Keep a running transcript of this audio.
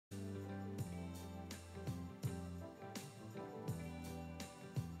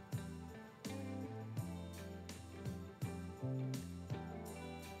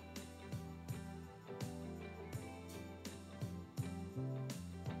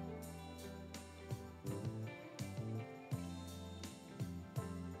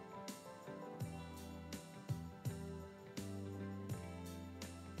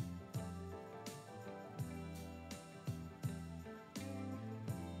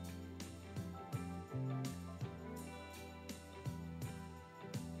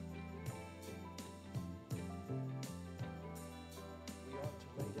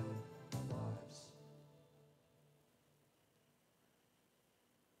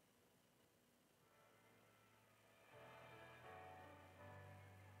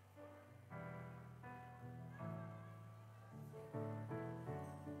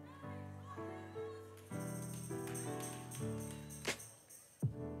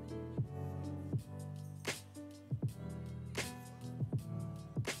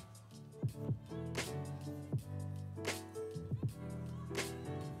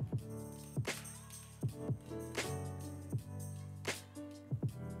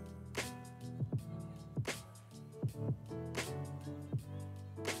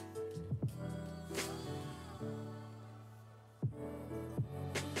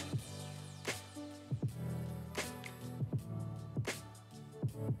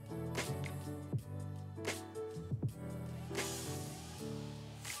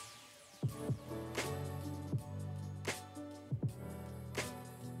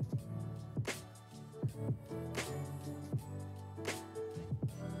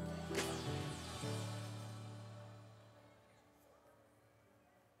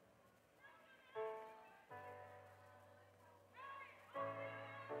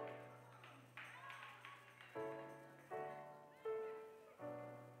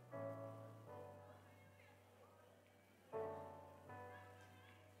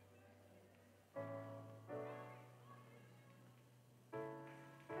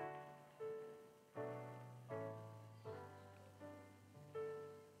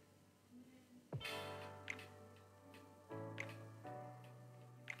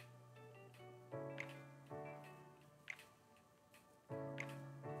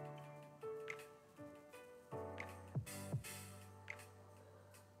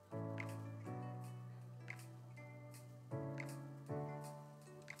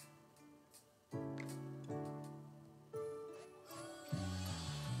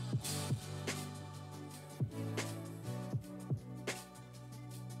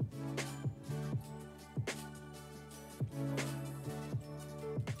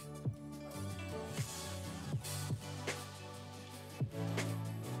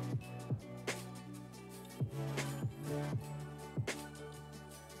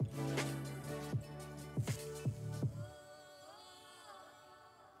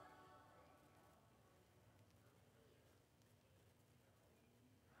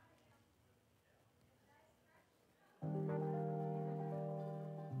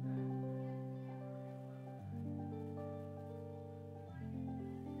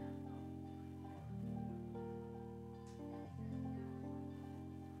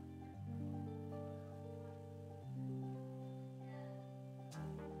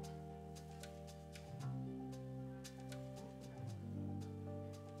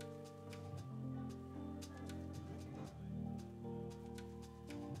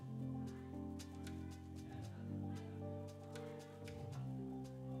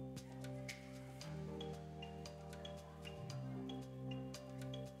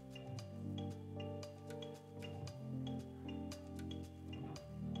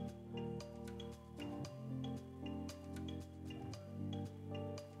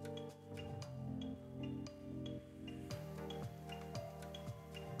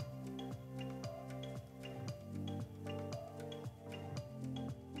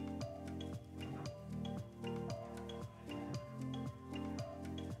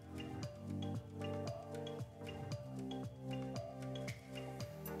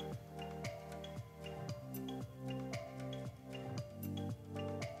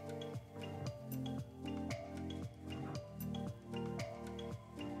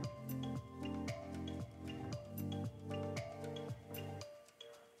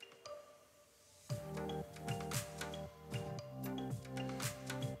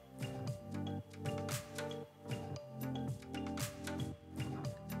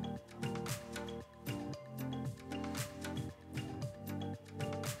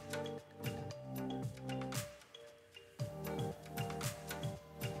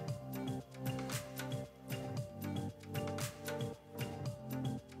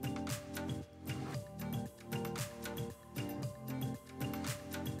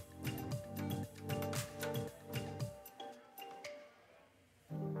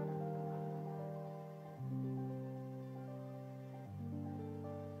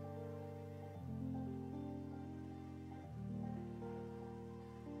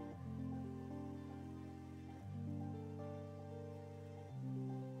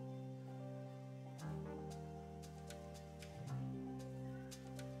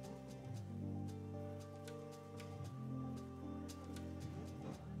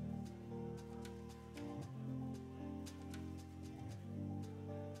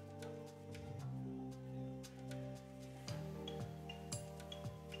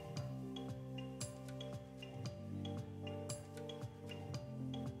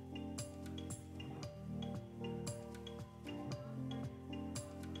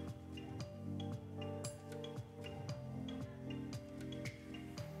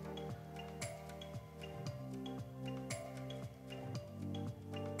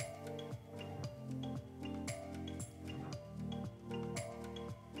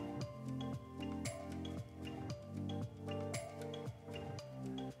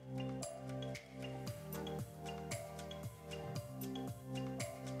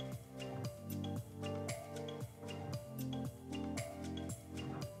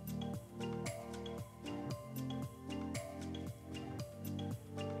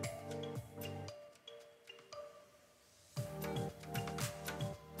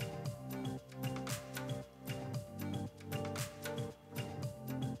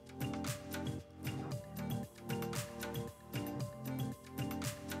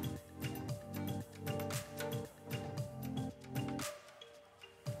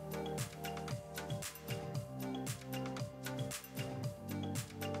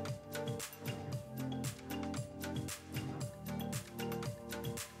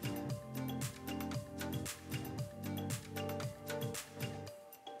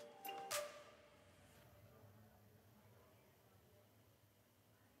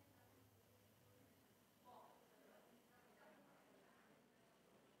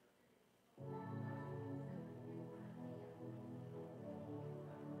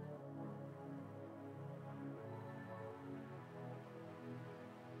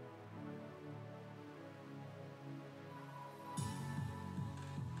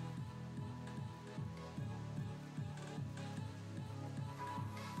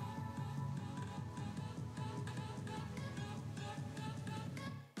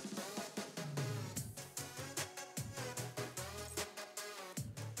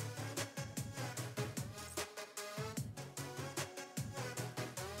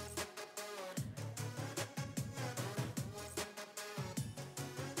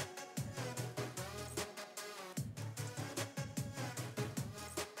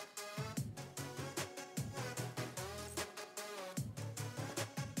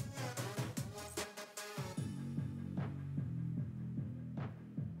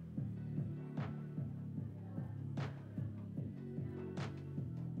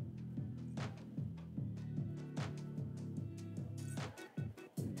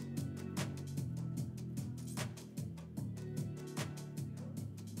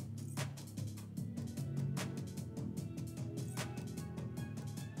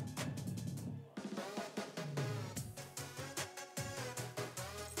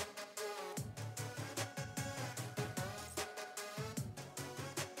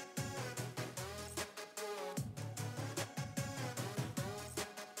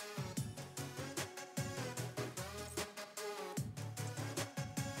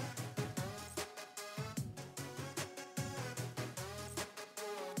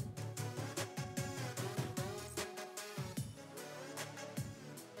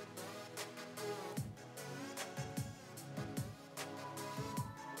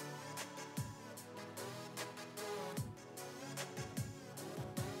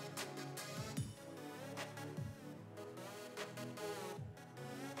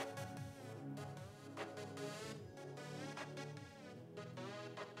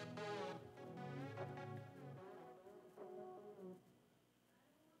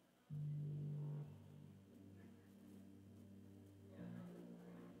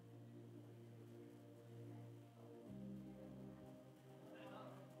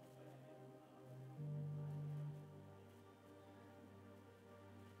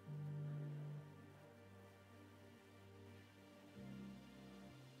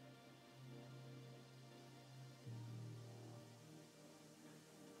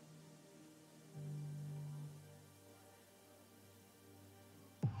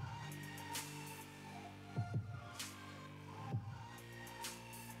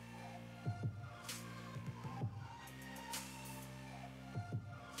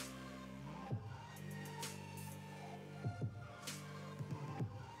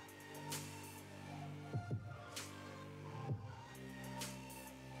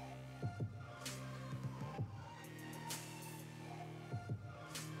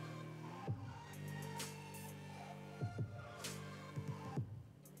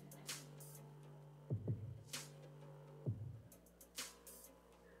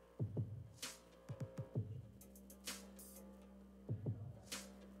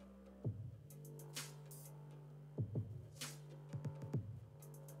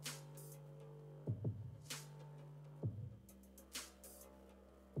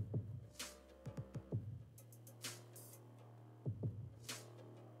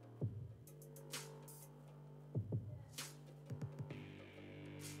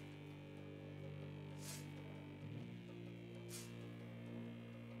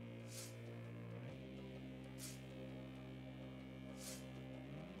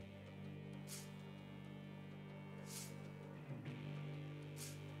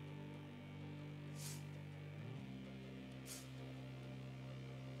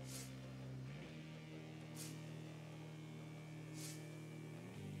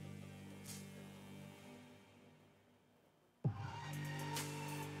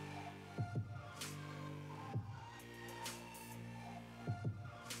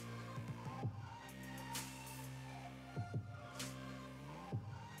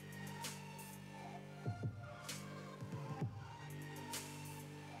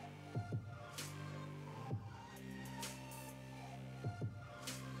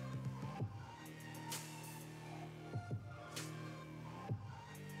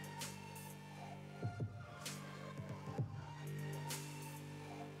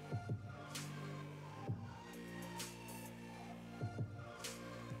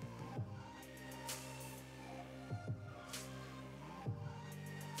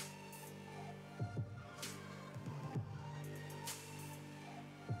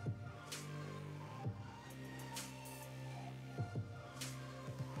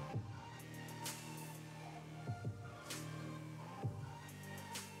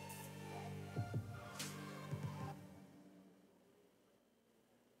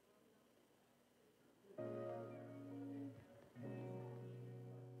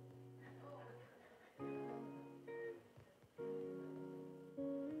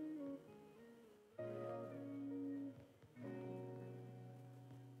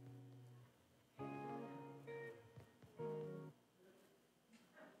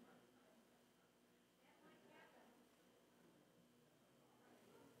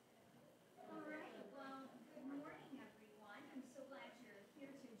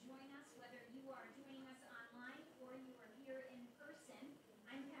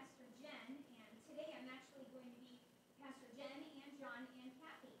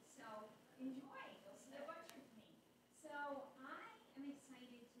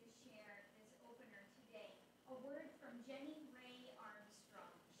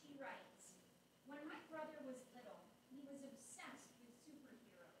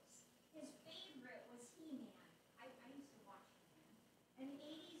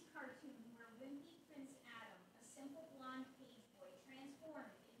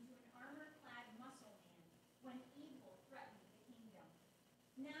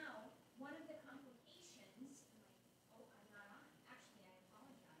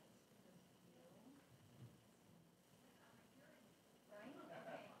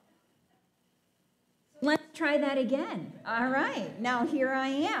try that again. All right, now here I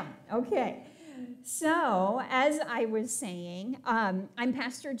am. Okay. So, as I was saying, I'm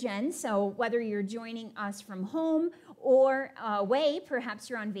Pastor Jen, so whether you're joining us from home or away, perhaps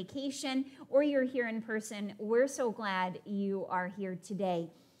you're on vacation, or you're here in person, we're so glad you are here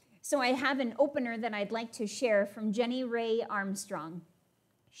today. So I have an opener that I'd like to share from Jenny Ray Armstrong.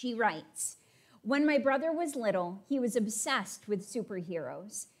 She writes, "When my brother was little, he was obsessed with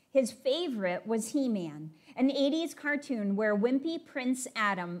superheroes. His favorite was He-Man, an 80s cartoon where wimpy Prince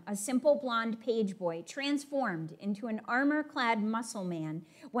Adam, a simple blonde page boy, transformed into an armor-clad muscle man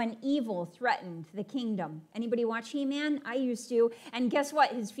when evil threatened the kingdom." Anybody watch He-Man? I used to. And guess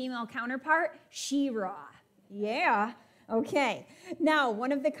what? His female counterpart? She-Ra. Yeah. Okay. Now,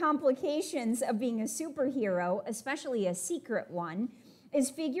 one of the complications of being a superhero, especially a secret one, is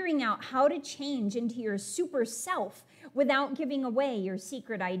figuring out how to change into your super self without giving away your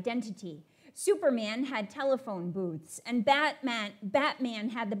secret identity. Superman had telephone booths, and Batman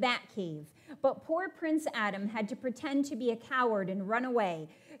had the Batcave. But poor Prince Adam had to pretend to be a coward and run away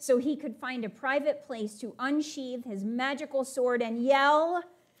so he could find a private place to unsheath his magical sword and yell,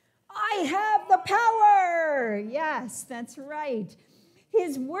 "I have the power!" Yes, that's right.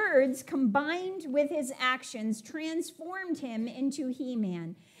 His words, combined with his actions, transformed him into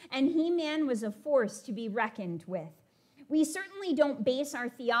He-Man, and He-Man was a force to be reckoned with. We certainly don't base our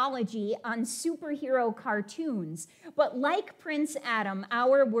theology on superhero cartoons, but like Prince Adam,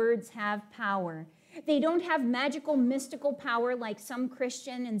 our words have power. They don't have magical, mystical power like some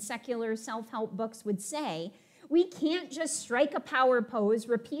Christian and secular self-help books would say. We can't just strike a power pose,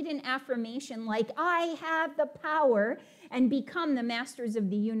 repeat an affirmation like, "I have the power," and become the masters of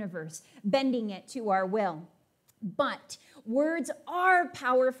the universe, bending it to our will. But words are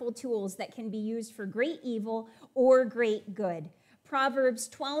powerful tools that can be used for great evil or great good. Proverbs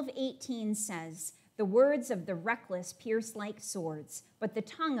 12:18 says, "The words of the reckless pierce like swords, but the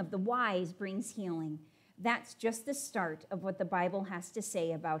tongue of the wise brings healing." That's just the start of what the Bible has to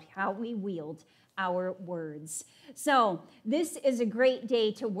say about how we wield our words. So this is a great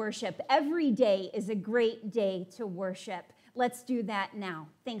day to worship. Every day is a great day to worship. Let's do that now.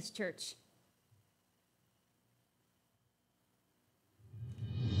 Thanks, church.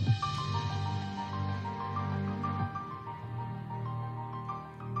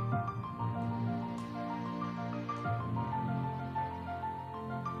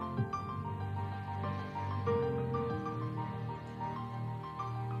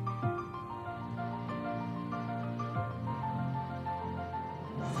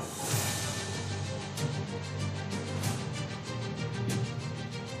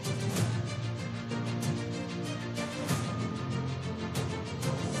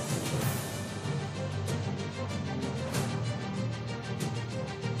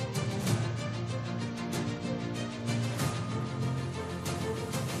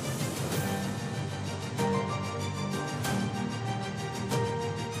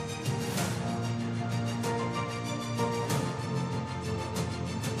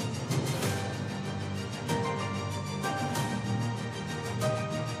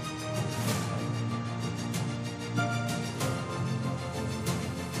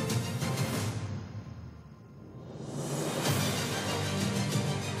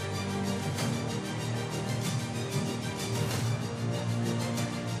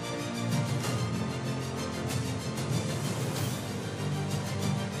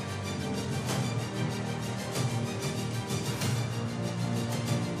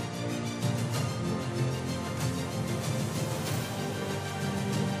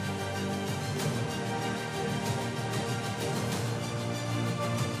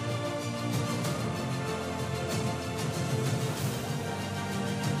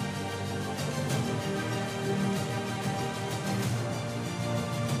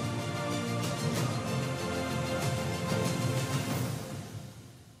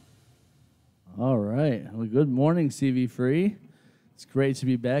 All right. Well, good morning, CV Free. It's great to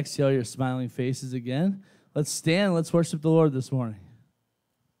be back. See all your smiling faces again. Let's stand. Let's worship the Lord this morning.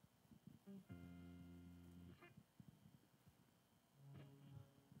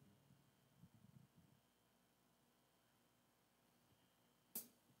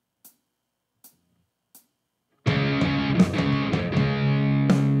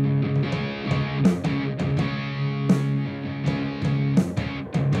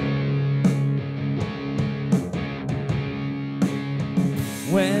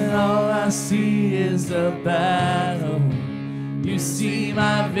 When all I see is the battle, you see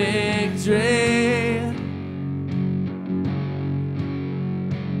my victory.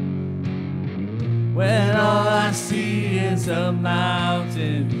 When all I see is a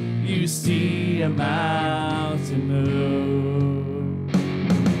mountain, you see a mountain move.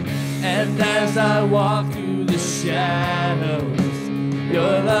 And as I walk through the shadows,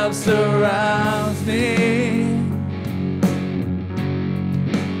 your love surrounds me.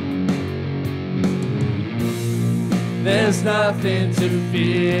 There's nothing to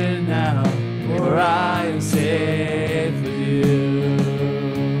fear now, for I am safe with you.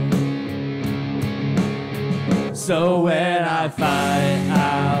 So when I fight,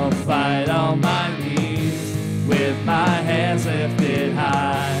 I'll fight on my knees, with my hands lifted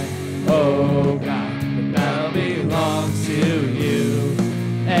high. Oh God, the battle belongs to you.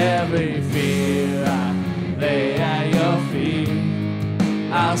 Every fear I lay at your feet.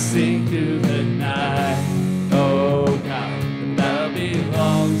 I'll sing through the night. Oh God, the battle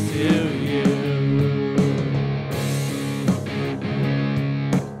belongs to you.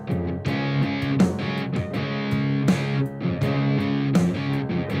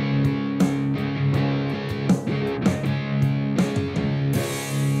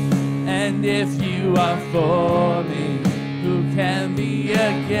 And if you are for me, who can be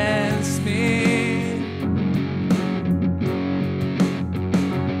against me?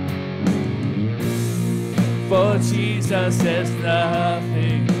 For Jesus, there's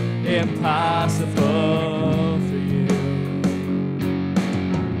nothing impossible for you.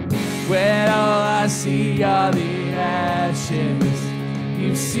 When all I see are the ashes,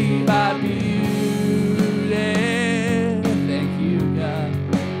 you see my beauty. Thank you, God.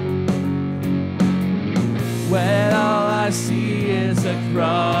 When all I see is a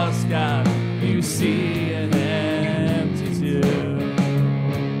cross, God, you see an empty tomb.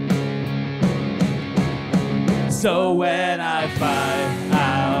 So when I fight,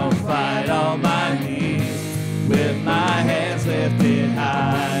 I'll fight on my knees, with my hands lifted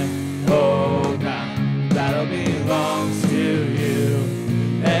high. Oh God, battle belongs to you.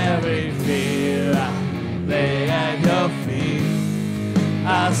 Every fear I lay at your feet.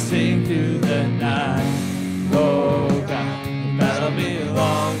 I'll sing through the night. Oh God, the battle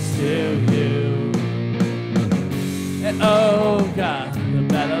belongs to you. And oh God, the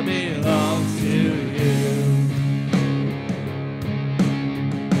battle belongs to you.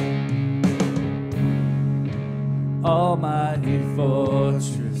 Almighty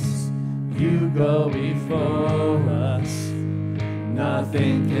fortress, you go before us.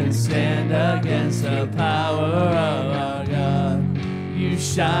 Nothing can stand against the power of our God. You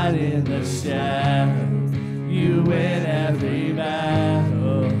shine in the shadow, you win every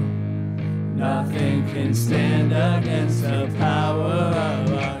battle. Nothing can stand against the power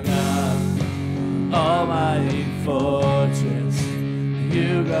of our God. Almighty fortress,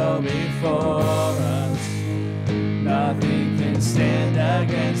 you go before us. Nothing can stand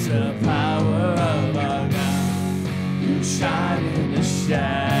against the power of our God. You shine in the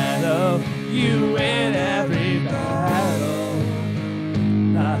shadow, you win every battle.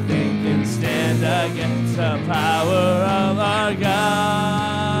 Nothing can stand against the power of our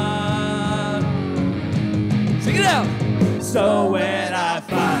God. Sing it out. So when I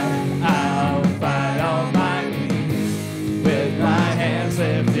fight, I'll fight on my knees, with my hands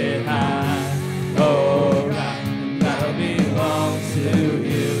lifted high. Oh God, that belongs to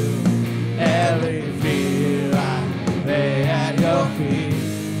you. Every fear I lay at your feet.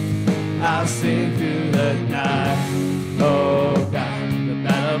 I'll sing through the night. Oh God, the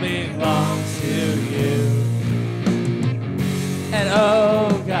battle belongs to you. And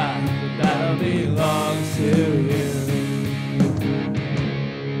oh God, the battle belongs to you.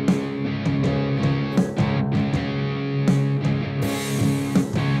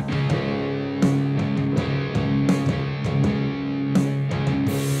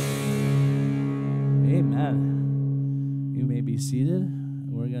 Seated.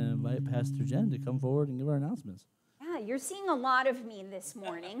 We're going to invite Pastor Jen to come forward and give our announcements. Yeah, you're seeing a lot of me this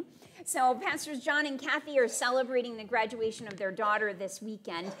morning. So Pastors John and Kathy are celebrating the graduation of their daughter this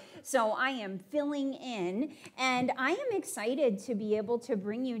weekend. So I am filling in, and I am excited to be able to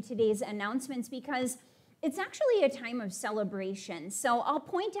bring you today's announcements because it's actually a time of celebration. So I'll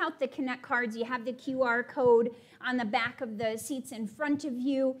point out the Connect cards. You have the QR code on the back of the seats in front of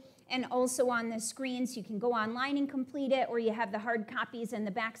you, and also on the screen, so you can go online and complete it, or you have the hard copies in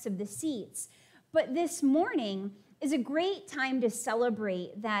the backs of the seats. But this morning is a great time to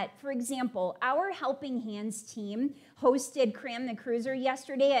celebrate that, for example, our Helping Hands team hosted Cram the Cruiser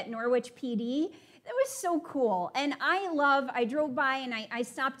yesterday at Norwich PD. That was so cool. And I drove by and I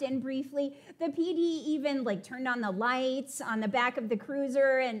stopped in briefly. The PD even turned on the lights on the back of the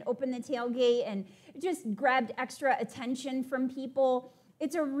cruiser and opened the tailgate and just grabbed extra attention from people.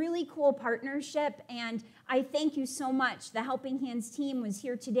 It's a really cool partnership, and I thank you so much. The Helping Hands team was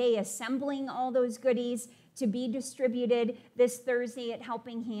here today assembling all those goodies to be distributed this Thursday at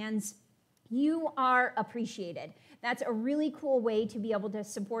Helping Hands. You are appreciated. That's a really cool way to be able to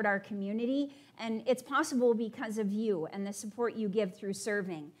support our community, and it's possible because of you and the support you give through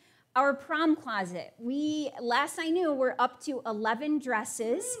serving. Our prom closet, last I knew, we're up to 11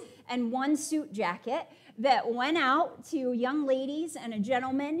 dresses and 1 suit jacket that went out to young ladies and a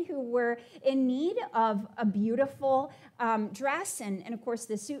gentleman who were in need of a beautiful dress and of course,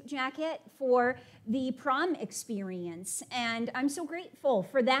 the suit jacket for the prom experience. And I'm so grateful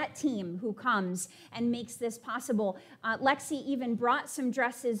for that team who comes and makes this possible. Lexi even brought some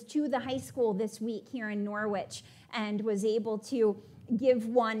dresses to the high school this week here in Norwich and was able to give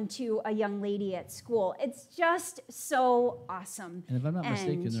one to a young lady at school. It's just so awesome. And if I'm not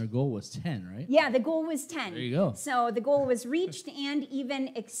mistaken, their goal was 10, right? Yeah, the goal was 10. There you go. So the goal was reached and even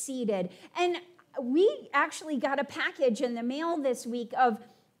exceeded. And we actually got a package in the mail this week of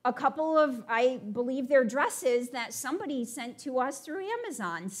a couple of, I believe, their dresses that somebody sent to us through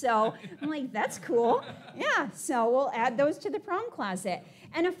Amazon. So I'm like, that's cool. Yeah, so we'll add those to the prom closet.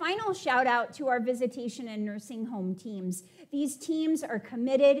 And a final shout out to our visitation and nursing home teams. These teams are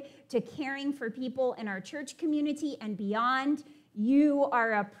committed to caring for people in our church community and beyond. You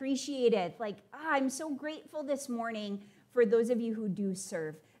are appreciated. I'm so grateful this morning for those of you who do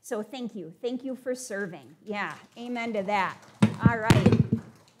serve. So thank you. Thank you for serving. Yeah, amen to that. All right.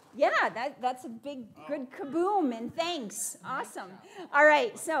 Yeah, that's a big, good kaboom, and thanks. Awesome. All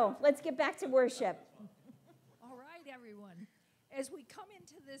right, so let's get back to worship. All right, everyone. As we come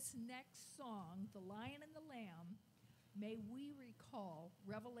into this next song, The Lion and the Lamb, may we recall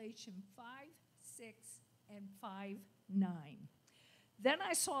Revelation 5, 6, and 5, 9. Then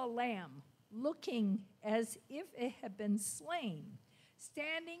I saw a lamb looking as if it had been slain,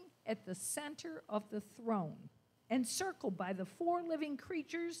 standing at the center of the throne, encircled by the 4 living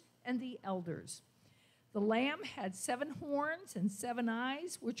creatures and the elders. The Lamb had 7 horns and 7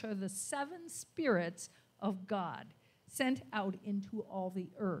 eyes, which are the 7 spirits of God, sent out into all the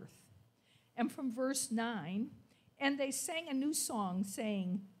earth. And from verse 9, and they sang a new song,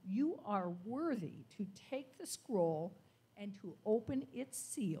 saying, you are worthy to take the scroll and to open its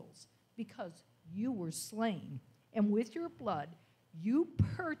seals, because you were slain, and with your blood you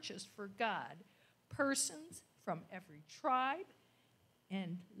purchased for God persons from every tribe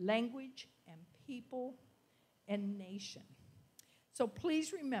and language and people and nation. So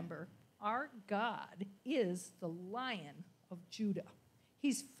please remember, our God is the Lion of Judah.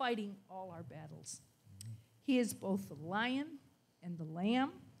 He's fighting all our battles. He is both the Lion and the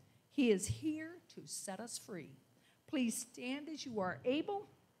Lamb. He is here to set us free. Please stand as you are able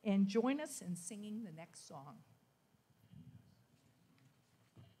and join us in singing the next song.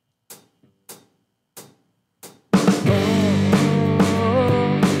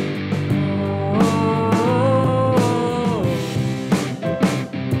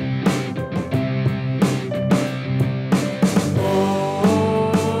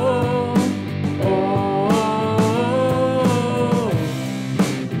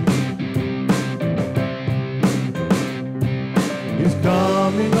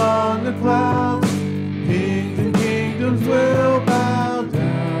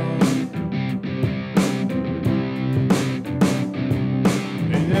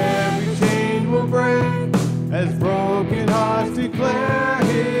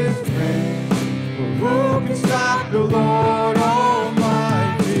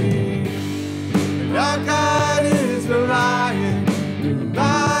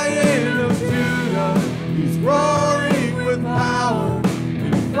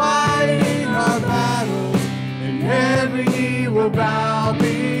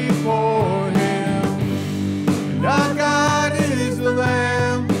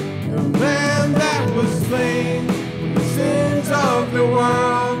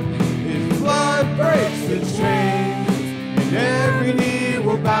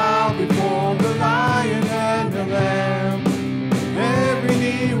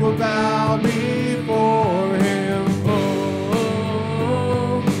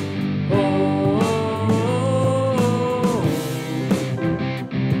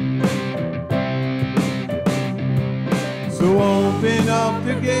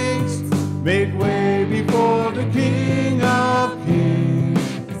 Make way before the King of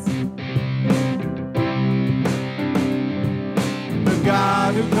Kings. The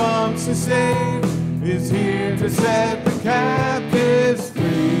God who comes to save is here to set the captives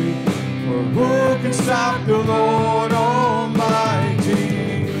free. For who can stop the Lord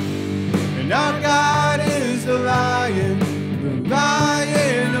Almighty? And our God is the Lion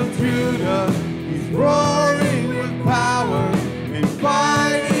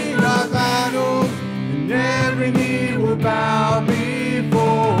will bow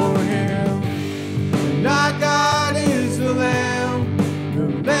before him. And our God is the Lamb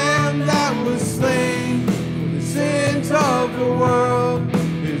that was slain for the sins of the world.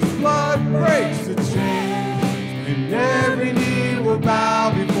 His blood breaks the chains, and every knee will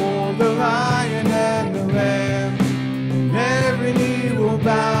bow before the Lion and the Lamb. And every knee will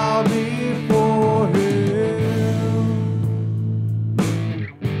bow before him.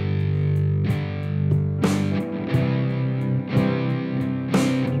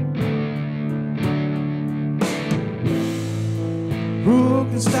 Who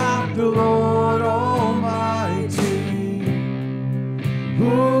can stop the Lord Almighty?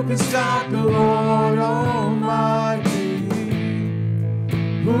 Who can stop the Lord Almighty?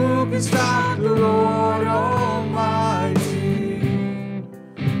 Who can stop the Lord Almighty?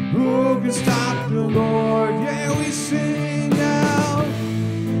 Who can stop the Lord? Yeah, we sing now.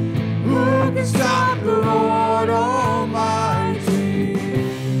 Who can stop the Lord Almighty?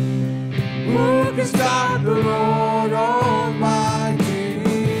 Who can stop the Lord Almighty?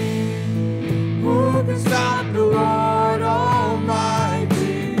 Who can stop the Lord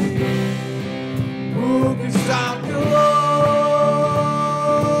Almighty? Who can stop the Lord?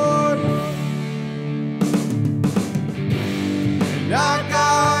 And our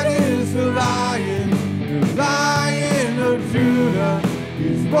God is the Lion of Judah.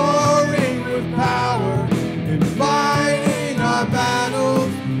 He's roaring with power and fighting our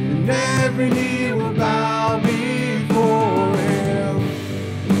battles, and every knee will bow before him.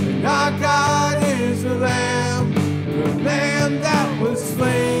 And our God is the Lamb that was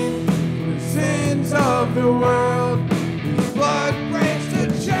slain for the sins of the world. His blood breaks the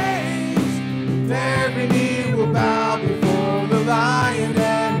chains, and every knee will bow before the Lion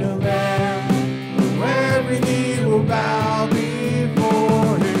and the Lamb. Every knee will bow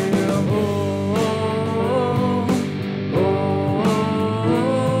before him. Oh, oh,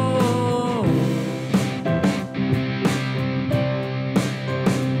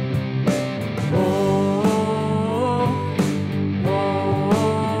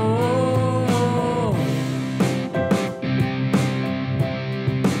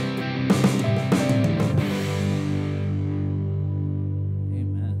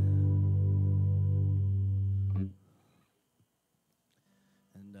 Amen.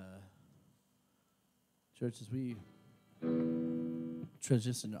 And church, as we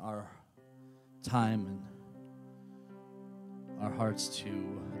transition our time and our hearts to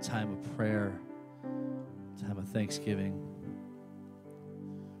a time of prayer, a time of thanksgiving,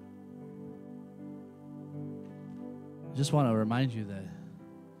 I just want to remind you that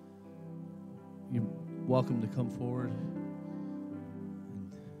you're welcome to come forward. And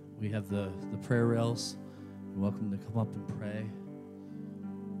we have the prayer rails. You're welcome to come up and pray.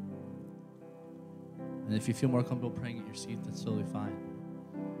 And if you feel more comfortable praying at your seat, that's totally fine.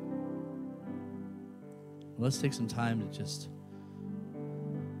 Let's take some time to just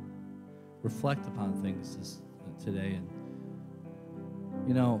reflect upon things today. And,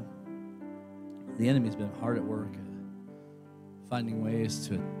 you know, the enemy's been hard at work at finding ways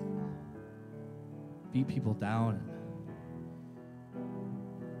to beat people down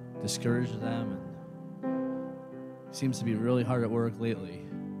and discourage them. And seems to be really hard at work lately.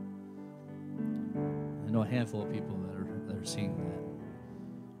 I know a handful of people that are seeing that.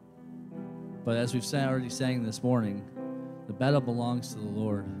 But as we've already sang this morning, the battle belongs to the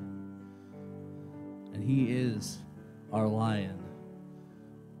Lord. And he is our lion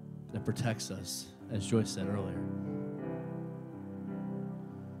that protects us, as Joyce said earlier.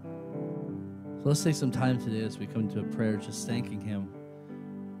 So let's take some time today as we come to a prayer, just thanking him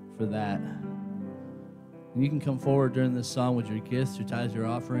for that. And you can come forward during this song with your gifts, your tithes, your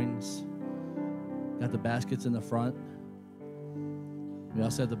offerings. Got the baskets in the front. We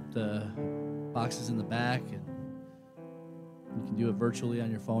also have the boxes in the back, and you can do it virtually on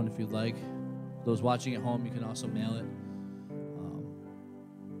your phone if you'd like. Those watching at home, you can also mail it.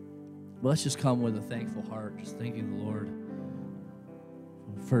 But let's just come with a thankful heart, just thanking the Lord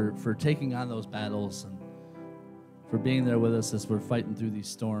for taking on those battles and for being there with us as we're fighting through these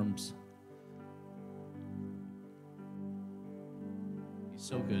storms. He's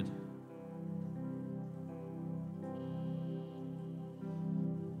so good.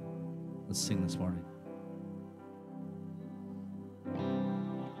 Let's sing this morning.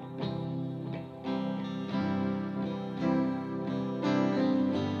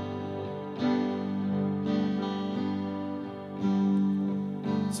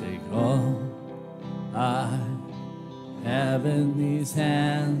 Take all I have in these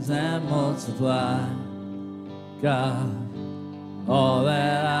hands and multiply, God, all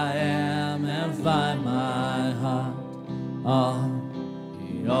that I am, and find my heart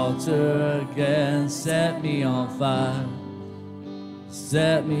altar again. Set me on fire.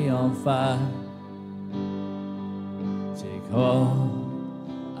 Set me on fire. Take all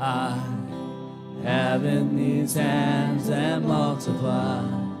I have in these hands and multiply,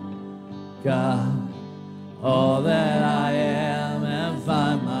 God, all that I am, and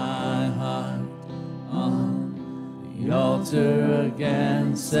find my heart on the altar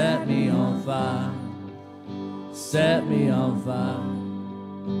again. Set me on fire. Set me on fire.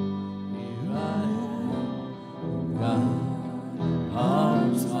 Here I am, God,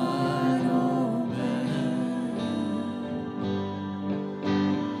 arms wide open,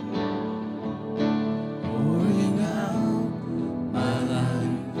 pouring out my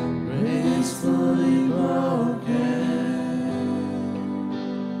life, gracefully broken.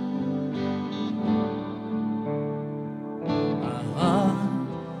 My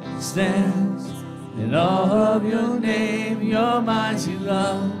heart stands in awe of your name. Your mighty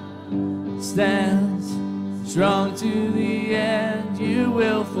love stands strong to the end. You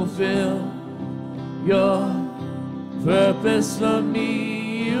will fulfill your purpose for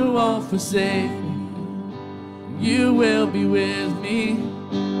me. You won't forsake me. You will be with me.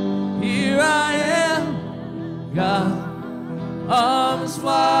 Here I am, God, arms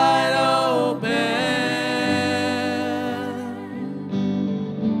wide open,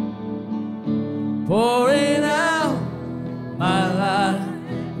 pouring out my life,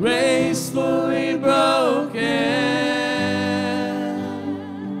 gracefully broken.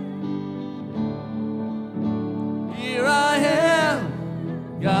 Here I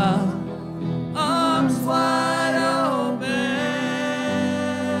am, God, arms wide open,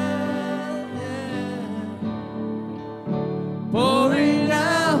 yeah. Pouring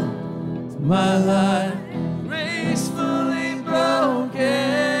out my life, gracefully broken.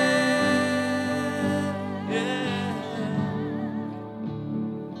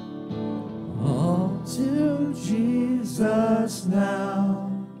 To Jesus now,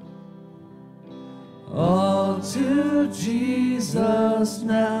 all to Jesus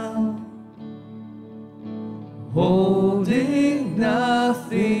now, holding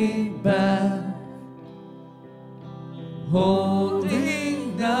nothing back,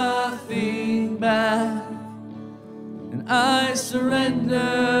 holding nothing back, and I surrender,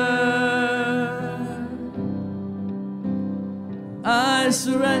 I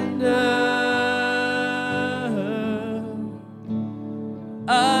surrender.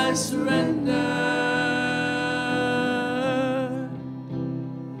 I surrender,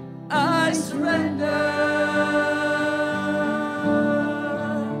 I surrender.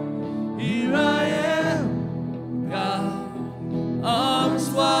 Here I am, God, arms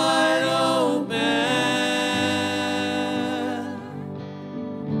wide open,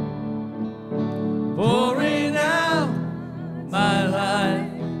 pouring out my life,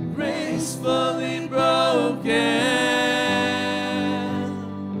 gracefully broken.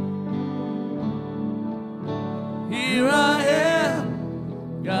 Here I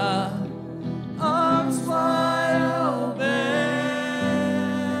am, God, arms wide open,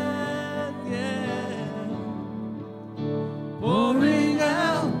 yeah. Pouring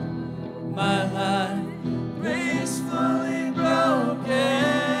out my life, gracefully broken.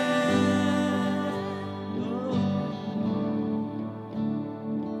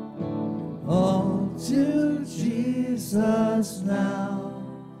 All to Jesus now.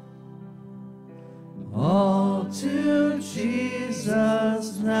 All to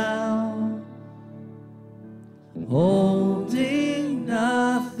Jesus now, holding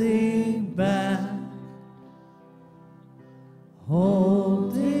nothing back,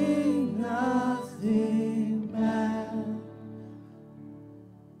 holding nothing back.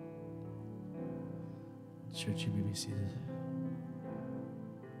 Church, you may be seated.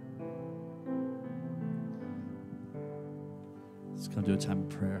 Let's come to a time of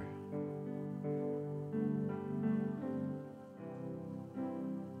prayer.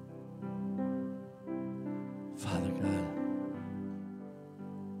 Father God,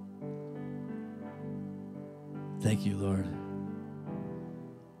 thank you, Lord.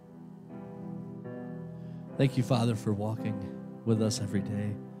 Thank you, Father, for walking with us every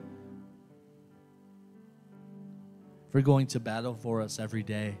day, for going to battle for us every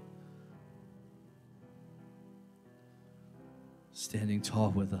day, standing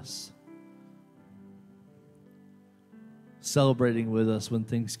tall with us, celebrating with us when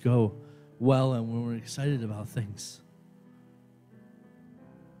things go well and when we're excited about things,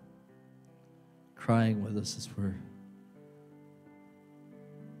 crying with us as we're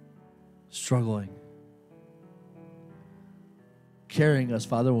struggling, carrying us,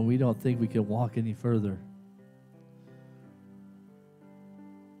 Father, when we don't think we can walk any further.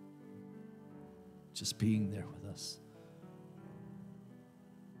 just being there with us.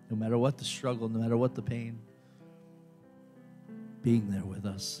 No matter what the struggle, no matter what the pain, being there with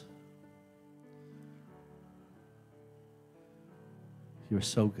us. You are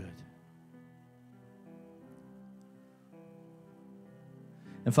so good.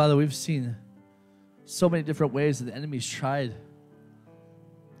 And Father, we've seen so many different ways that the enemy's tried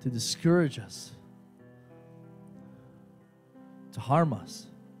to discourage us, to harm us.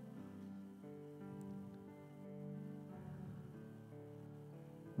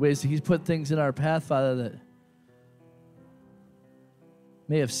 Ways that he's put things in our path, Father, that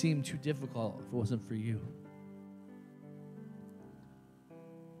may have seemed too difficult if it wasn't for you.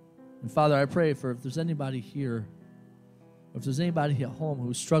 And Father, I pray for if there's anybody here, or if there's anybody at home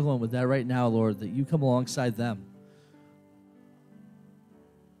who's struggling with that right now, Lord, that you come alongside them.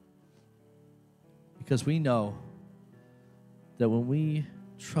 Because we know that when we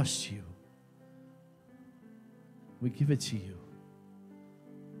trust you, we give it to you,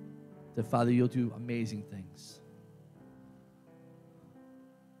 that, Father, you'll do amazing things.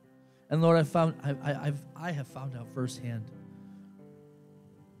 And Lord, I have found out firsthand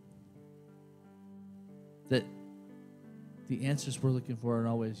that the answers we're looking for aren't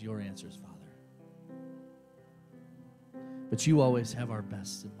always your answers, Father. But you always have our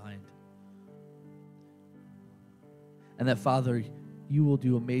best in mind. And that, Father, you will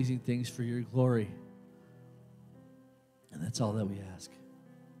do amazing things for your glory. And that's all that we ask.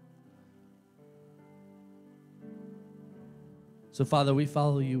 So, Father, we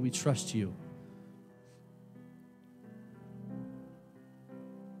follow you. We trust you.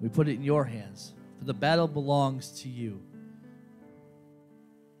 We put it in your hands. For the battle belongs to you.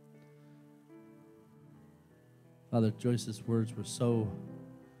 Father, Joyce's words were so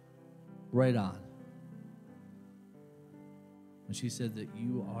right on when she said that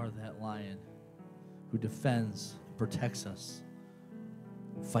you are that lion who defends, protects us,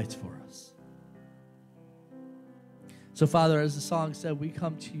 and fights for us. So, Father, as the song said, we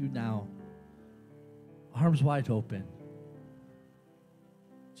come to you now, arms wide open.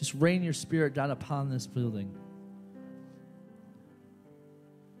 Just rain your spirit down upon this building.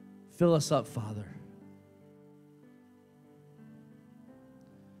 Fill us up, Father.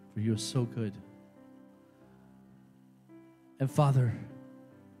 For you are so good. And Father,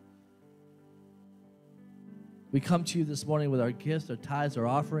 we come to you this morning with our gifts, our tithes, our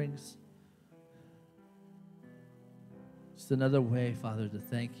offerings. Just another way, Father, to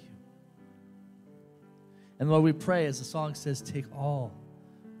thank you. And Lord, we pray, as the song says, take all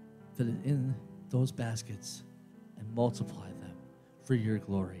that is in those baskets and multiply them for your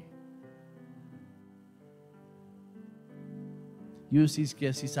glory. Use these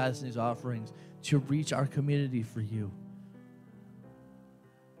gifts, these tithes, and these offerings to reach our community for you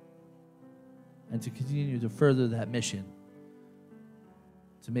and to continue to further that mission,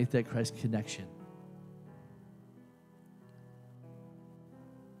 to make that Christ connection,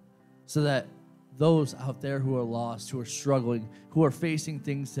 so that those out there who are lost, who are struggling, who are facing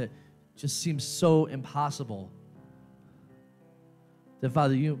things that just seem so impossible, that,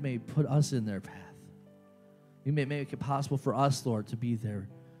 Father, you may put us in their path. You may make it possible for us, Lord, to be there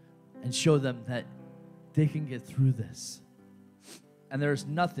and show them that they can get through this. And there's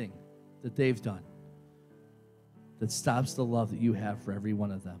nothing that they've done that stops the love that you have for every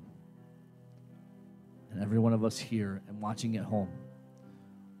one of them and every one of us here and watching at home.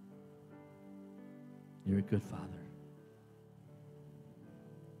 You're a good Father.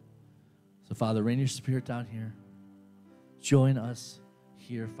 So, Father, rain your spirit down here. Join us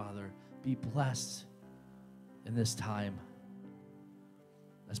here, Father. Be blessed in this time.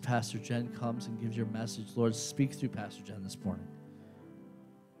 As Pastor Jen comes and gives your message, Lord, speak through Pastor Jen this morning.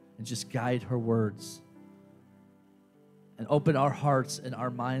 And just guide her words. And open our hearts and our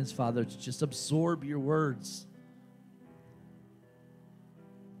minds, Father, to just absorb your words.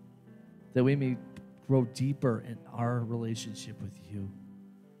 That we may grow deeper in our relationship with you.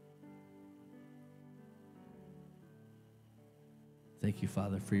 Thank you,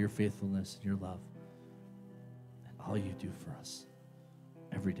 Father, for your faithfulness and your love and all you do for us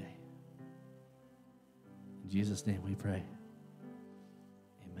every day. In Jesus' name we pray.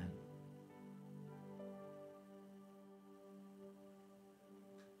 Amen.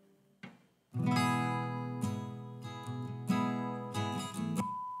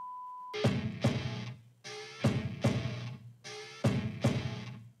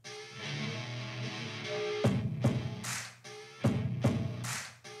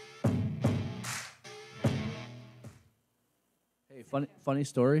 Funny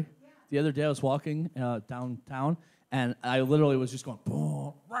story. The other day I was walking downtown, and I literally was just going,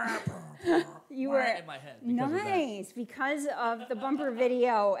 boom, rah, rah, rah. You right were in my head. Because of that. nice because of the bumper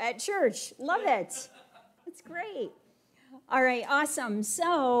video at church. Love it. It's great. All right, awesome.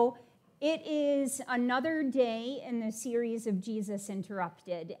 So it is another day in the series of Jesus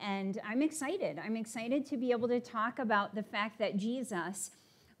Interrupted, and I'm excited. I'm excited to be able to talk about the fact that Jesus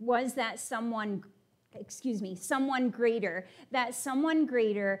was that someone greater,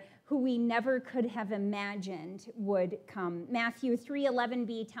 who we never could have imagined would come. Matthew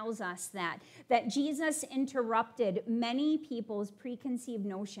 3:11b tells us that Jesus interrupted many people's preconceived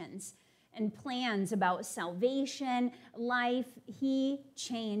notions and plans about salvation, life. He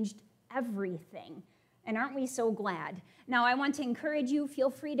changed everything. And aren't we so glad? Now, I want to encourage you, feel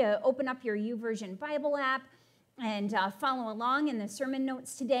free to open up your YouVersion Bible app and follow along in the sermon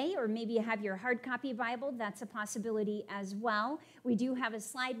notes today, or maybe you have your hard copy Bible. That's a possibility as well. We do have a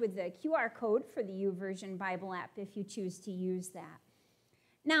slide with the QR code for the YouVersion Bible app if you choose to use that.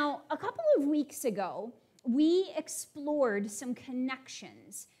 Now, a couple of weeks ago, we explored some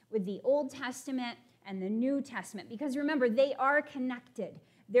connections with the Old Testament and the New Testament, because remember, they are connected.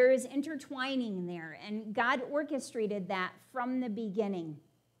 There is intertwining there, and God orchestrated that from the beginning.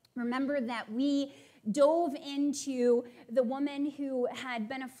 Remember that we dove into the woman who had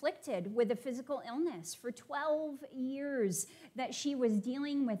been afflicted with a physical illness for 12 years, that she was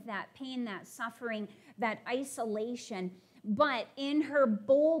dealing with that pain, that suffering, that isolation. But in her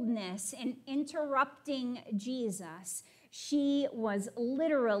boldness in interrupting Jesus, she was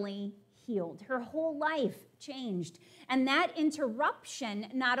literally healed. Her whole life changed. And that interruption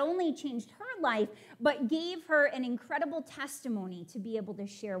not only changed her life, but gave her an incredible testimony to be able to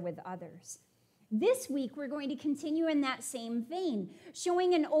share with others. This week, we're going to continue in that same vein,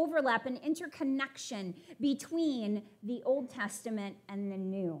 showing an overlap, an interconnection between the Old Testament and the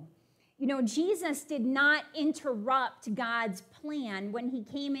New. You know, Jesus did not interrupt God's plan when he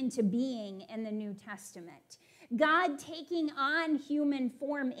came into being in the New Testament. God taking on human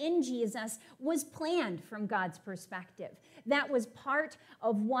form in Jesus was planned from God's perspective. That was part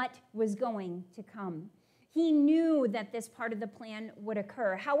of what was going to come. He knew that this part of the plan would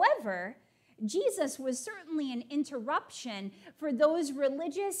occur. However, Jesus was certainly an interruption for those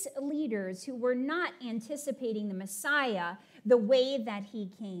religious leaders who were not anticipating the Messiah the way that he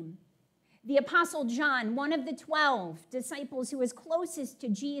came. The Apostle John, one of the 12 disciples who was closest to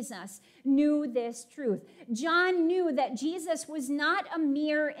Jesus, knew this truth. John knew that Jesus was not a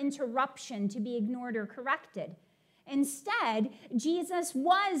mere interruption to be ignored or corrected. Instead, Jesus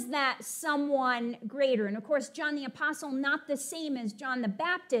was that someone greater. And of course, John the Apostle, not the same as John the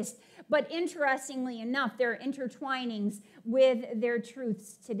Baptist, but interestingly enough, there are intertwinings with their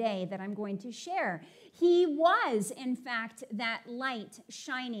truths today that I'm going to share. He was, in fact, that light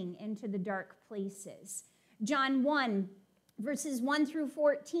shining into the dark places. John 1, verses 1 through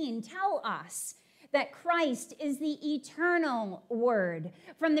 14 tell us that Christ is the eternal Word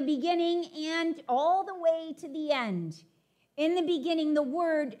from the beginning and all the way to the end. In the beginning, the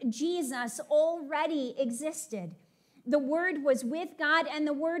Word, Jesus, already existed. The Word was with God, and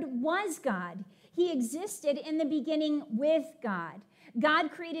the Word was God. He existed in the beginning with God.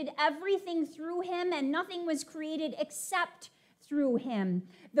 God created everything through him, and nothing was created except through him.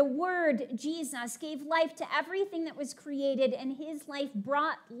 The Word, Jesus, gave life to everything that was created, and his life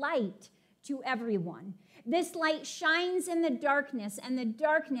brought light to everyone. This light shines in the darkness, and the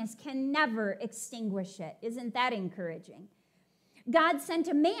darkness can never extinguish it. Isn't that encouraging? God sent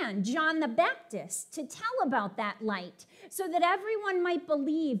a man, John the Baptist, to tell about that light so that everyone might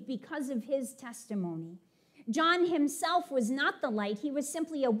believe because of his testimony. John himself was not the light. He was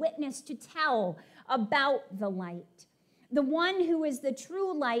simply a witness to tell about the light. The one who is the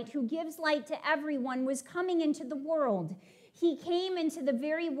true light, who gives light to everyone, was coming into the world. He came into the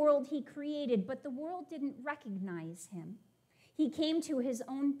very world he created, but the world didn't recognize him. He came to his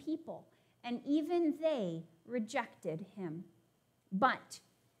own people, and even they rejected him. But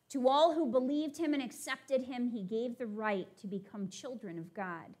to all who believed him and accepted him, he gave the right to become children of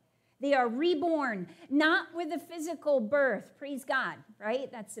God. They are reborn, not with a physical birth. Praise God,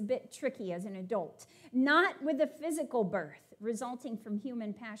 right? That's a bit tricky as an adult. Not with a physical birth resulting from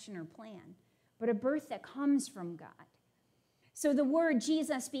human passion or plan, but a birth that comes from God. So the Word,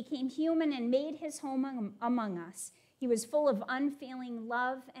 Jesus, became human and made his home among us. He was full of unfailing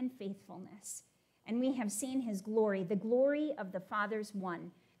love and faithfulness. And we have seen his glory, the glory of the Father's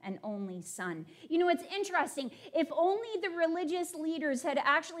one and only Son. You know, it's interesting. If only the religious leaders had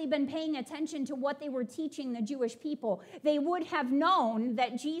actually been paying attention to what they were teaching the Jewish people, they would have known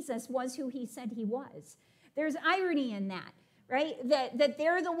that Jesus was who he said he was. There's irony in that, right? That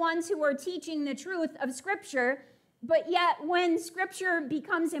they're the ones who are teaching the truth of Scripture, But yet, when Scripture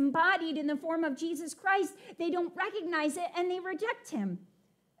becomes embodied in the form of Jesus Christ, they don't recognize it and they reject him.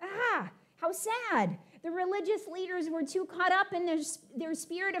 How sad. The religious leaders were too caught up in their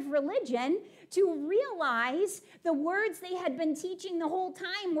spirit of religion to realize the words they had been teaching the whole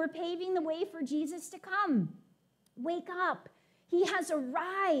time were paving the way for Jesus to come. Wake up. He has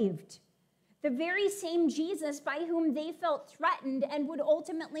arrived. The very same Jesus by whom they felt threatened and would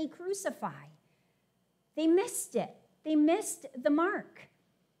ultimately crucify. They missed it. They missed the mark.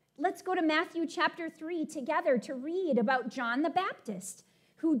 Let's go to Matthew chapter 3 together to read about John the Baptist,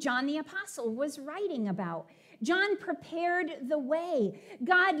 who John the Apostle was writing about. John prepared the way.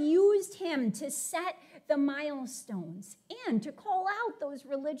 God used him to set the milestones and to call out those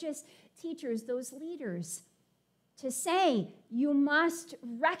religious teachers, those leaders, to say, you must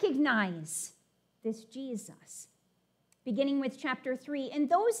recognize this Jesus. Beginning with chapter 3, in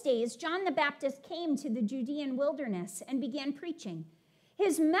those days, John the Baptist came to the Judean wilderness and began preaching.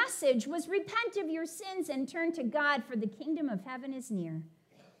 His message was, repent of your sins and turn to God, for the kingdom of heaven is near.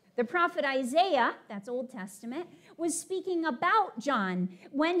 The prophet Isaiah, that's Old Testament, was speaking about John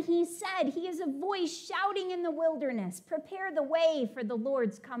when he said, he is a voice shouting in the wilderness, prepare the way for the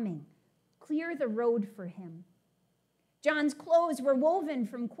Lord's coming, clear the road for him. John's clothes were woven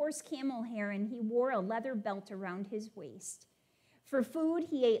from coarse camel hair, and he wore a leather belt around his waist. For food,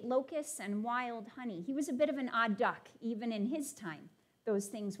 he ate locusts and wild honey. He was a bit of an odd duck, even in his time. Those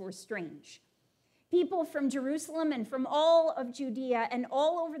things were strange. People from Jerusalem and from all of Judea and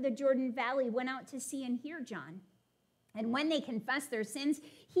all over the Jordan Valley went out to see and hear John. And when they confessed their sins,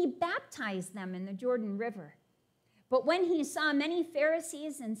 he baptized them in the Jordan River. But when he saw many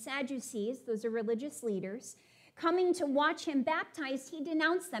Pharisees and Sadducees, those are religious leaders, coming to watch him baptized, he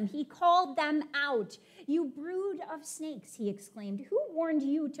denounced them. He called them out. You brood of snakes, he exclaimed. Who warned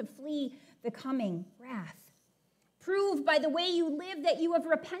you to flee the coming wrath? Prove by the way you live that you have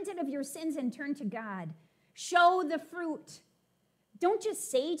repented of your sins and turned to God. Show the fruit. Don't just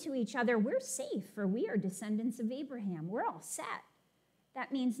say to each other, we're safe, for we are descendants of Abraham. We're all set.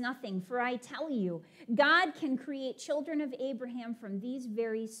 That means nothing, for I tell you, God can create children of Abraham from these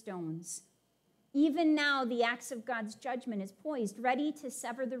very stones. Even now, the axe of God's judgment is poised, ready to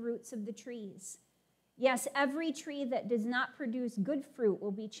sever the roots of the trees. Yes, every tree that does not produce good fruit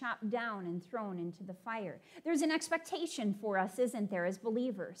will be chopped down and thrown into the fire. There's an expectation for us, isn't there, as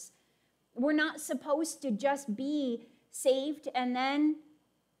believers? We're not supposed to just be saved and then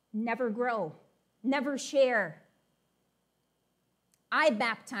never grow, never share. I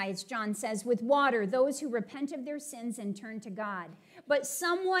baptize, John says, with water those who repent of their sins and turn to God. But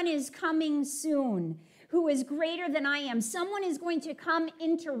someone is coming soon who is greater than I am. Someone is going to come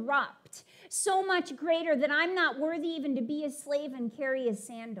interrupt, so much greater that I'm not worthy even to be his slave and carry his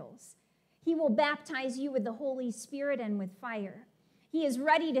sandals. He will baptize you with the Holy Spirit and with fire. He is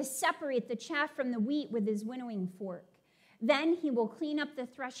ready to separate the chaff from the wheat with his winnowing fork. Then he will clean up the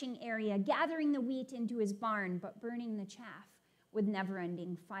threshing area, gathering the wheat into his barn, but burning the chaff with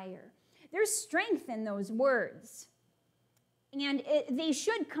never-ending fire. There's strength in those words. And they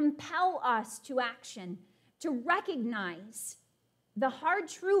should compel us to action, to recognize the hard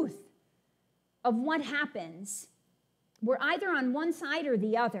truth of what happens. We're either on one side or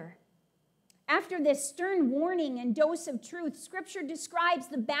the other. After this stern warning and dose of truth, Scripture describes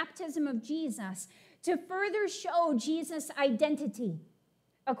the baptism of Jesus to further show Jesus' identity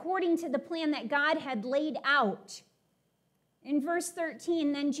according to the plan that God had laid out. In verse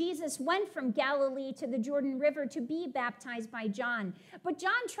 13, then Jesus went from Galilee to the Jordan River to be baptized by John. But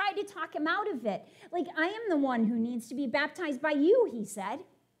John tried to talk him out of it. Like, I am the one who needs to be baptized by you, he said.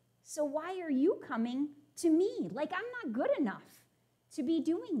 So why are you coming to me? Like, I'm not good enough to be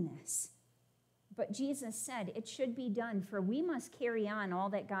doing this. But Jesus said, it should be done, for we must carry on all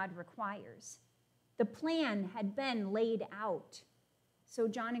that God requires. The plan had been laid out. So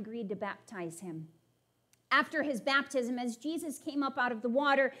John agreed to baptize him. After his baptism, as Jesus came up out of the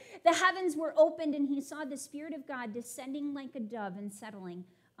water, the heavens were opened and he saw the Spirit of God descending like a dove and settling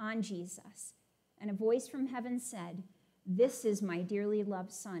on Jesus. And a voice from heaven said, this is my dearly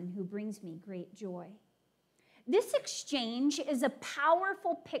loved Son who brings me great joy. This exchange is a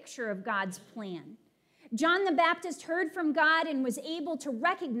powerful picture of God's plan. John the Baptist heard from God and was able to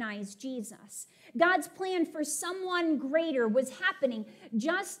recognize Jesus. God's plan for someone greater was happening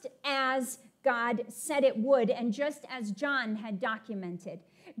just as God said it would, and just as John had documented,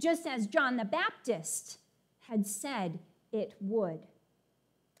 just as John the Baptist had said it would.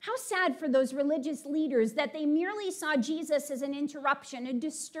 How sad for those religious leaders that they merely saw Jesus as an interruption, a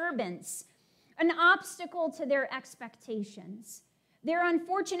disturbance, an obstacle to their expectations. Their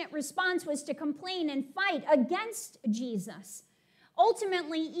unfortunate response was to complain and fight against Jesus.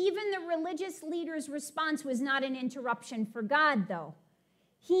 Ultimately, even the religious leaders' response was not an interruption for God, though.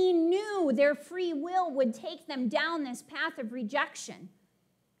 He knew their free will would take them down this path of rejection.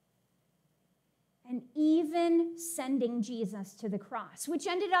 And even sending Jesus to the cross, which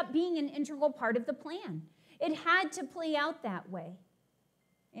ended up being an integral part of the plan. It had to play out that way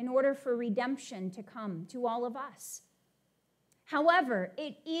in order for redemption to come to all of us. However,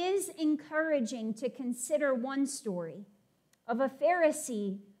 it is encouraging to consider one story of a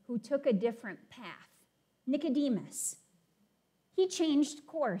Pharisee who took a different path, Nicodemus. He changed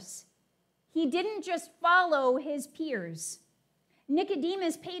course. He didn't just follow his peers.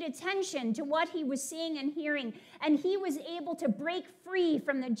 Nicodemus paid attention to what he was seeing and hearing, and he was able to break free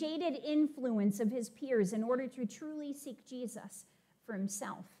from the jaded influence of his peers in order to truly seek Jesus for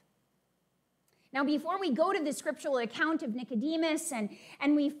himself. Now, before we go to the scriptural account of Nicodemus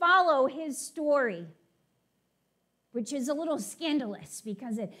and we follow his story, which is a little scandalous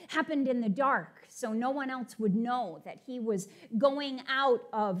because it happened in the dark, so no one else would know that he was going out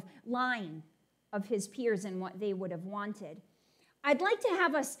of line of his peers and what they would have wanted. I'd like to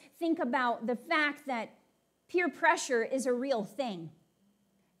have us think about the fact that peer pressure is a real thing.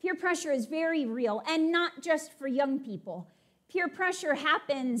 Peer pressure is very real, and not just for young people. Peer pressure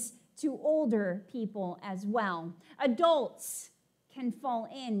happens to older people as well. Adults can fall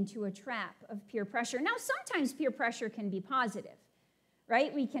into a trap of peer pressure. Now, sometimes peer pressure can be positive,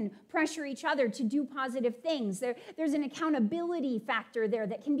 right? We can pressure each other to do positive things. There's an accountability factor there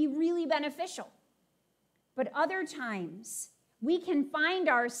that can be really beneficial. But other times, we can find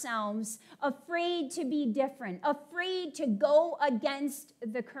ourselves afraid to be different, afraid to go against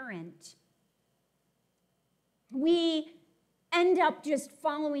the current. We end up just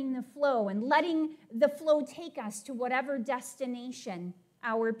following the flow and letting the flow take us to whatever destination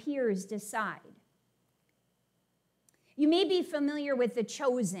our peers decide. You may be familiar with The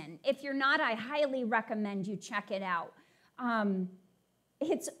Chosen. If you're not, I highly recommend you check it out.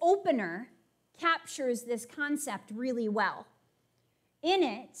 Its opener captures this concept really well. In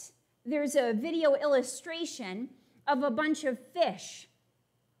it, there's a video illustration of a bunch of fish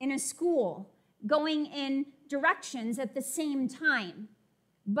in a school going in directions at the same time.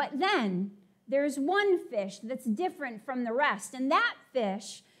 But then there's one fish that's different from the rest, and that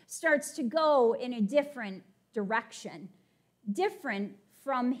fish starts to go in a different direction, different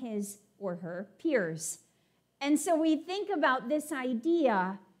from his or her peers. And so we think about this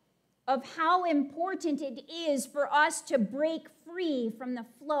idea of how important it is for us to break free from the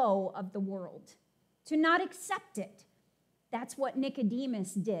flow of the world, to not accept it. That's what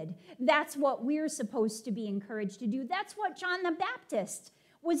Nicodemus did. That's what we're supposed to be encouraged to do. That's what John the Baptist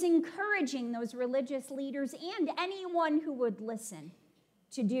was encouraging those religious leaders and anyone who would listen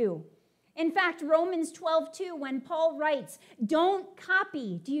to do. In fact, Romans 12:2, when Paul writes, don't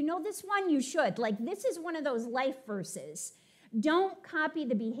copy. Do you know this one? You should. This is one of those life verses. Don't copy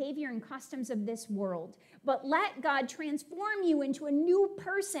the behavior and customs of this world, but let God transform you into a new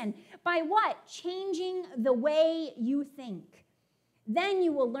person by what? Changing the way you think. Then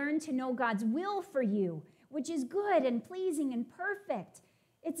you will learn to know God's will for you, which is good and pleasing and perfect.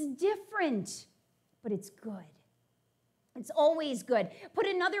 It's different, but it's good. It's always good. Put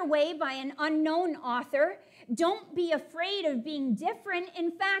another way by an unknown author, don't be afraid of being different.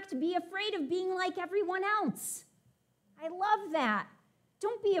 In fact, be afraid of being like everyone else. I love that.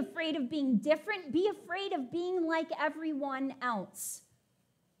 Don't be afraid of being different. Be afraid of being like everyone else.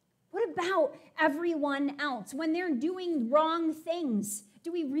 What about everyone else? When they're doing wrong things,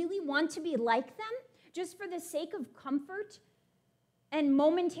 do we really want to be like them just for the sake of comfort and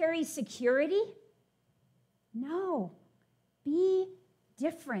momentary security? No. Be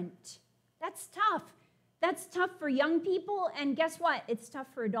different. That's tough. That's tough for young people, and guess what? It's tough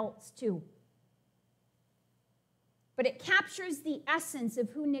for adults too. But it captures the essence of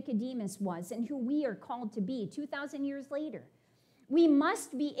who Nicodemus was and who we are called to be 2,000 years later. We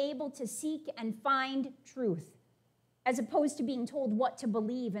must be able to seek and find truth, as opposed to being told what to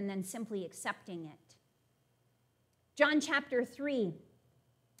believe and then simply accepting it. John chapter 3,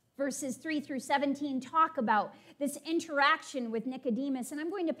 verses 3 through 17 talk about this interaction with Nicodemus, and I'm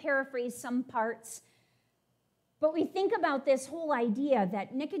going to paraphrase some parts. But we think about this whole idea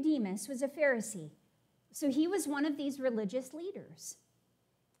that Nicodemus was a Pharisee. So he was one of these religious leaders.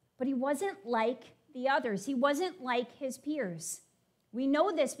 But he wasn't like the others. He wasn't like his peers. We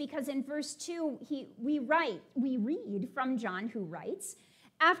know this because in verse 2, we read from John, who writes,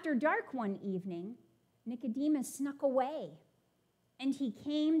 after dark one evening, Nicodemus snuck away, and he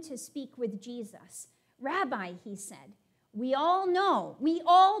came to speak with Jesus. Rabbi, he said, We all know. We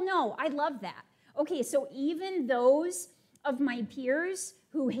all know. I love that. Okay, so even those of my peers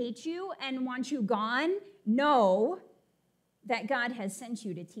who hate you and want you gone know that God has sent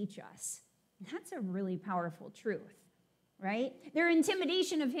you to teach us. That's a really powerful truth, right? Their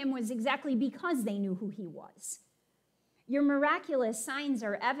intimidation of him was exactly because they knew who he was. Your miraculous signs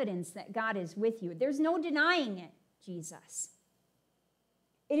are evidence that God is with you. There's no denying it, Jesus.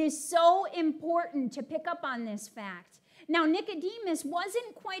 It is so important to pick up on this fact. Now, Nicodemus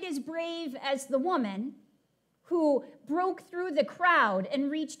wasn't quite as brave as the woman who broke through the crowd and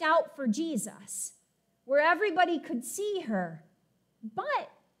reached out for Jesus, where everybody could see her.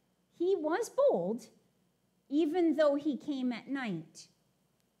 But he was bold, even though he came at night.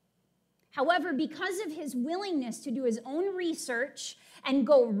 However, because of his willingness to do his own research and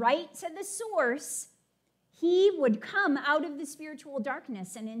go right to the source, he would come out of the spiritual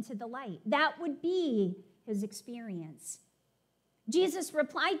darkness and into the light. That would be his experience. Jesus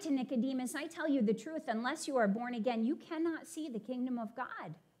replied to Nicodemus, I tell you the truth, unless you are born again, you cannot see the kingdom of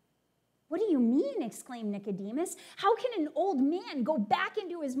God. What do you mean? Exclaimed Nicodemus. How can an old man go back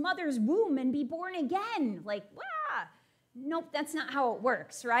into his mother's womb and be born again? Like, wow. Nope, that's not how it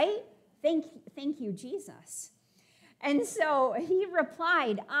works, right? Thank you, Jesus. And so he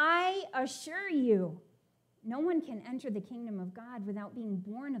replied, I assure you, no one can enter the kingdom of God without being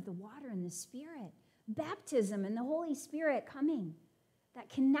born of the water and the Spirit. Baptism and the Holy Spirit coming, that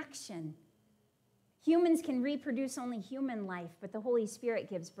connection. Humans can reproduce only human life, but the Holy Spirit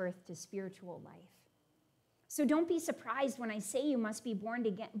gives birth to spiritual life. So don't be surprised when I say you must be born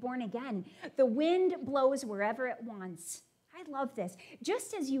again. The wind blows wherever it wants. I love this.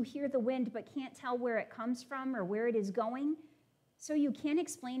 Just as you hear the wind but can't tell where it comes from or where it is going, so you can't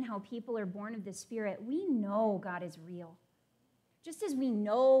explain how people are born of the Spirit, we know God is real. Just as we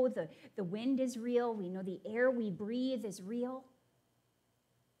know the wind is real, we know the air we breathe is real,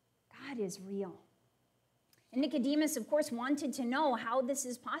 God is real. And Nicodemus, of course, wanted to know how this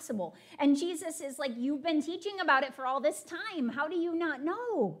is possible. And Jesus is like, you've been teaching about it for all this time. How do you not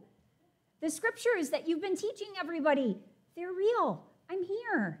know? The scriptures that you've been teaching everybody, they're real. I'm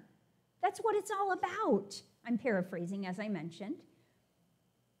here. That's what it's all about. I'm paraphrasing, as I mentioned.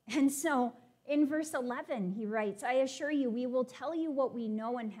 And so in verse 11, he writes, I assure you, we will tell you what we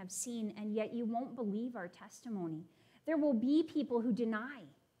know and have seen, and yet you won't believe our testimony. There will be people who deny.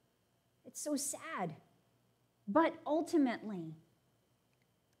 It's so sad. But ultimately,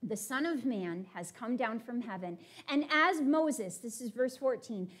 the Son of Man has come down from heaven. And as Moses, this is verse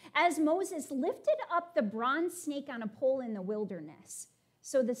 14, as Moses lifted up the bronze snake on a pole in the wilderness,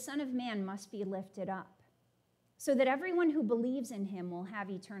 so the Son of Man must be lifted up, so that everyone who believes in him will have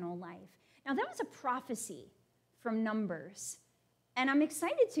eternal life. Now, that was a prophecy from Numbers. And I'm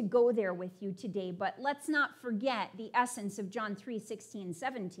excited to go there with you today, but let's not forget the essence of John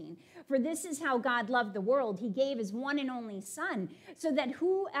 3:16-17. For this is how God loved the world. He gave his one and only Son, so that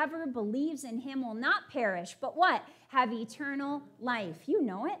whoever believes in him will not perish, but what? Have eternal life. You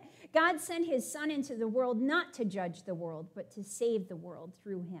know it. God sent his Son into the world not to judge the world, but to save the world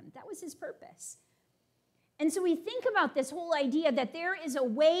through him. That was his purpose. And so we think about this whole idea that there is a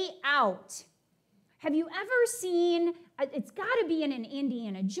way out. Have you ever seen, it's got to be in an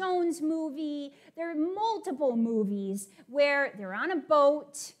Indiana Jones movie. There are multiple movies where they're on a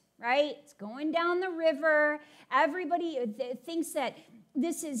boat, right? It's going down the river. Everybody thinks that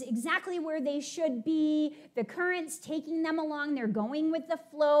this is exactly where they should be. The current's taking them along. They're going with the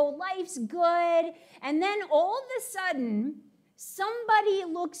flow. Life's good. And then all of a sudden, somebody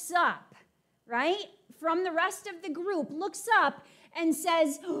looks up, right? From the rest of the group, looks up and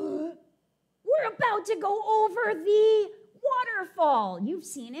says, we're about to go over the waterfall. You've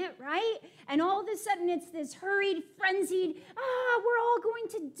seen it, right? And all of a sudden it's this hurried, frenzied, we're all going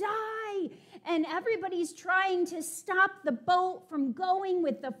to die. And everybody's trying to stop the boat from going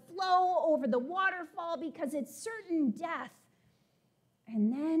with the flow over the waterfall because it's certain death.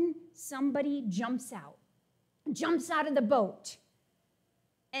 And then somebody jumps out of the boat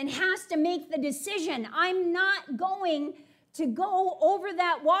and has to make the decision. I'm not going to go over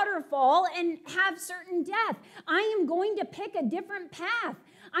that waterfall and have certain death. I am going to pick a different path.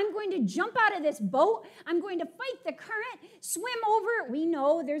 I'm going to jump out of this boat. I'm going to fight the current, swim over. We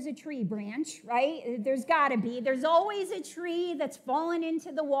know there's a tree branch, right? There's got to be. There's always a tree that's fallen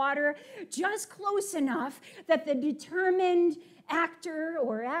into the water just close enough that the determined actor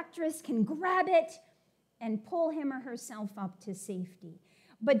or actress can grab it and pull him or herself up to safety.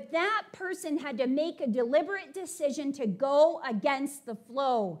 But that person had to make a deliberate decision to go against the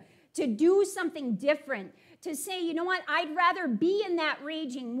flow, to do something different, to say, you know what, I'd rather be in that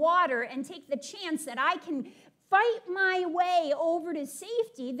raging water and take the chance that I can fight my way over to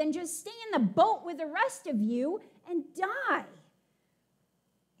safety than just stay in the boat with the rest of you and die.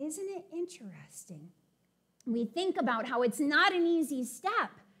 Isn't it interesting? We think about how it's not an easy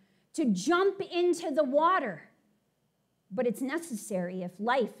step to jump into the water, but it's necessary if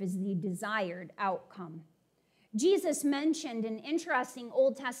life is the desired outcome. Jesus mentioned an interesting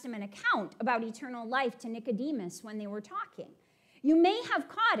Old Testament account about eternal life to Nicodemus when they were talking. You may have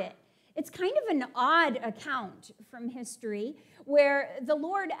caught it. It's kind of an odd account from history where the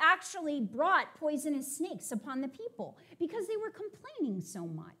Lord actually brought poisonous snakes upon the people because they were complaining so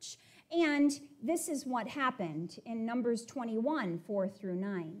much. And this is what happened in Numbers 21, 4 through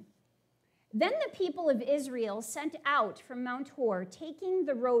 9. Then the people of Israel sent out from Mount Hor, taking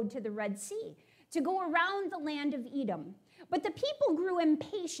the road to the Red Sea, to go around the land of Edom. But the people grew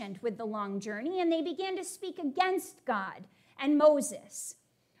impatient with the long journey, and they began to speak against God and Moses.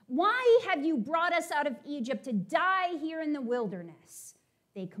 "Why have you brought us out of Egypt to die here in the wilderness?"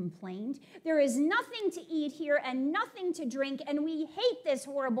 they complained. "There is nothing to eat here and nothing to drink, and we hate this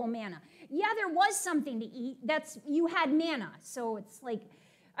horrible manna." Yeah, there was something to eat. You had manna. So it's like,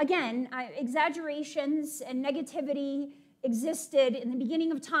 again, exaggerations and negativity existed in the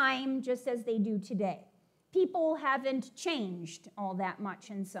beginning of time just as they do today. People haven't changed all that much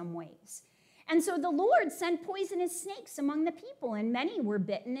in some ways. And so the Lord sent poisonous snakes among the people, and many were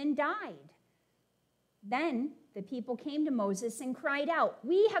bitten and died. Then the people came to Moses and cried out,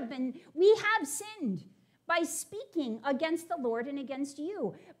 we have sinned by speaking against the Lord and against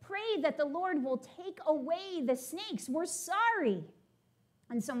you. Pray that the Lord will take away the snakes. We're sorry."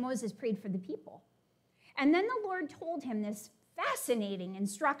 And so Moses prayed for the people. And then the Lord told him this fascinating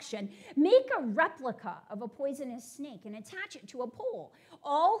instruction: make a replica of a poisonous snake and attach it to a pole.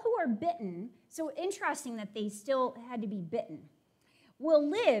 All who are bitten, so interesting that they still had to be bitten, will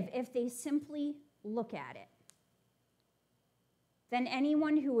live if they simply look at it. Then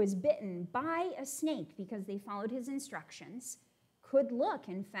anyone who was bitten by a snake because they followed his instructions could look,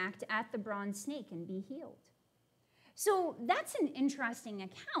 in fact, at the bronze snake and be healed. So that's an interesting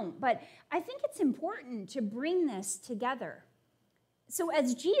account, but I think it's important to bring this together. So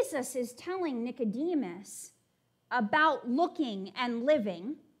as Jesus is telling Nicodemus about looking and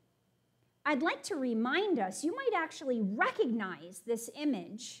living, I'd like to remind us, you might actually recognize this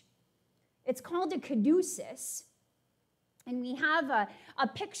image. It's called a caduceus, and we have a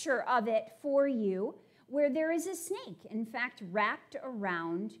picture of it for you where there is a snake, in fact, wrapped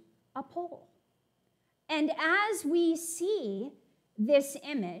around a pole. And as we see this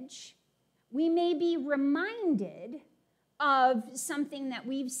image, we may be reminded of something that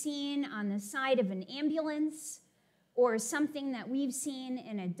we've seen on the side of an ambulance or something that we've seen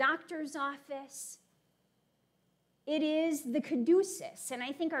in a doctor's office. It is the caduceus, and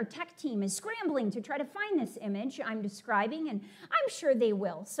I think our tech team is scrambling to try to find this image I'm describing, and I'm sure they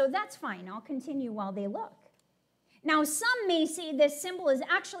will, so that's fine. I'll continue while they look. Now, some may say this symbol is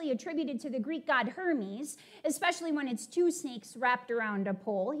actually attributed to the Greek god Hermes, especially when it's two snakes wrapped around a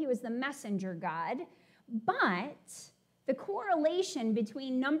pole. He was the messenger god. But the correlation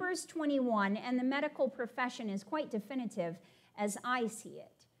between Numbers 21 and the medical profession is quite definitive as I see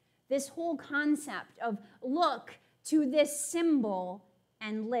it. This whole concept of look to this symbol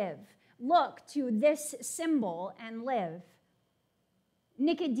and live. Look to this symbol and live.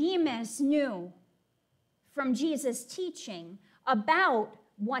 Nicodemus knew from Jesus' teaching about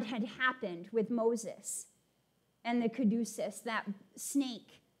what had happened with Moses and the caduceus, that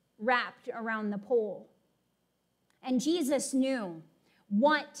snake wrapped around the pole. And Jesus knew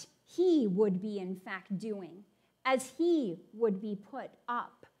what he would be, in fact, doing as he would be put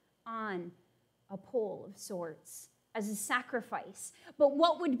up on a pole of sorts as a sacrifice. But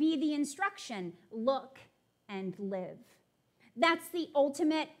what would be the instruction? Look and live. That's the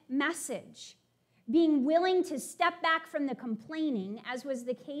ultimate message. Being willing to step back from the complaining, as was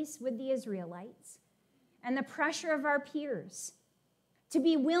the case with the Israelites, and the pressure of our peers. To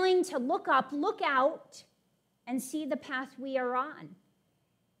be willing to look up, look out, and see the path we are on.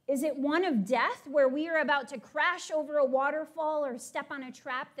 Is it one of death, where we are about to crash over a waterfall or step on a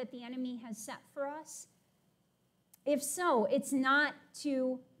trap that the enemy has set for us? If so, it's not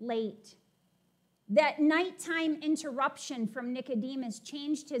too late. That nighttime interruption from Nicodemus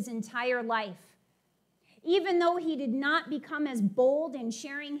changed his entire life. Even though he did not become as bold in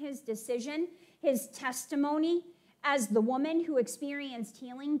sharing his decision, his testimony, as the woman who experienced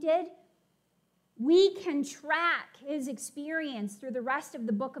healing did, we can track his experience through the rest of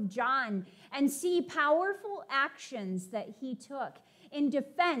the book of John and see powerful actions that he took in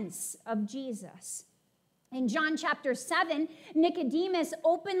defense of Jesus. In John chapter 7, Nicodemus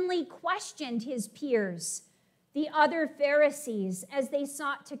openly questioned his peers the other Pharisees as they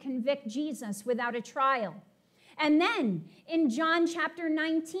sought to convict Jesus without a trial. And then in John chapter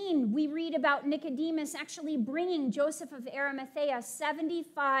 19, we read about Nicodemus actually bringing Joseph of Arimathea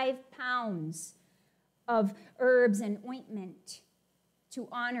 75 pounds of herbs and ointment to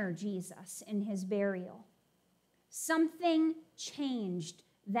honor Jesus in his burial. Something changed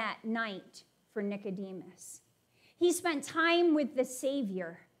that night for Nicodemus. He spent time with the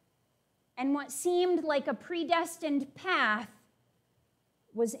Savior, and what seemed like a predestined path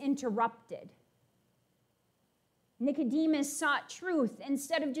was interrupted. Nicodemus sought truth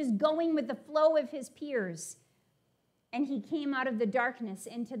instead of just going with the flow of his peers, and he came out of the darkness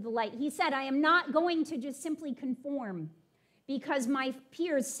into the light. He said, I am not going to just simply conform because my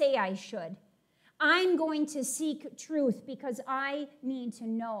peers say I should. I'm going to seek truth because I need to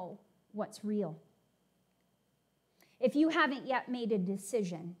know what's real. If you haven't yet made a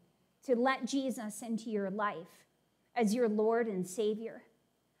decision to let Jesus into your life as your Lord and Savior,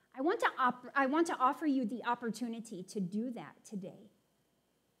 I want to offer you the opportunity to do that today.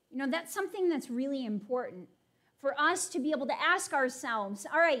 You know, that's something that's really important for us to be able to ask ourselves,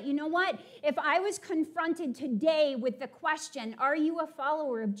 all right, you know what? If I was confronted today with the question, are you a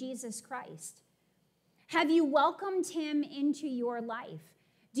follower of Jesus Christ? Have you welcomed him into your life?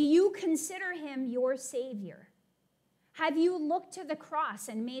 Do you consider him your Savior? Have you looked to the cross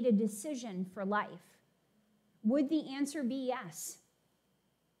and made a decision for life? Would the answer be yes?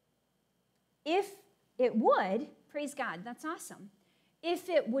 If it would, praise God, that's awesome. If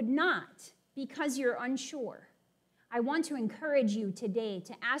it would not, because you're unsure, I want to encourage you today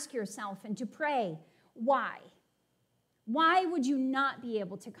to ask yourself and to pray, why? Why would you not be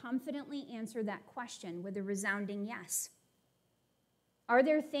able to confidently answer that question with a resounding yes? Are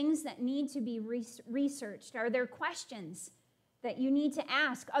there things that need to be researched? Are there questions that you need to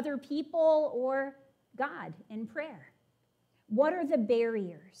ask other people or God in prayer? What are the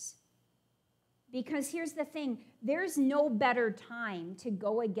barriers? Because here's the thing, there's no better time to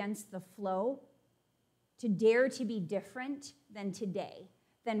go against the flow, to dare to be different than today,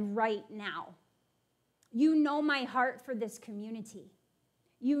 than right now. You know my heart for this community.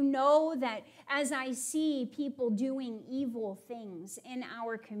 You know that as I see people doing evil things in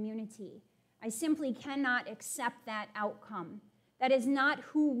our community, I simply cannot accept that outcome. That is not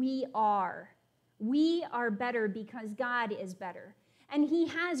who we are. We are better because God is better. And he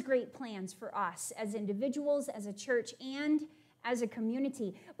has great plans for us as individuals, as a church, and as a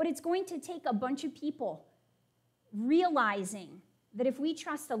community. But it's going to take a bunch of people realizing that if we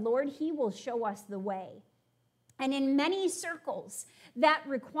trust the Lord, he will show us the way. And in many circles, that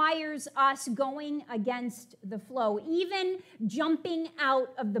requires us going against the flow, even jumping out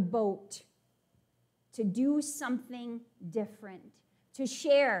of the boat to do something different, to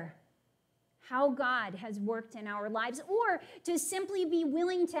share how God has worked in our lives, or to simply be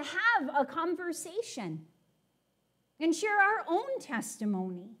willing to have a conversation and share our own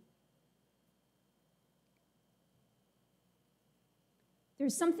testimony.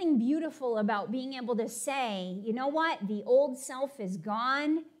 There's something beautiful about being able to say, you know what? The old self is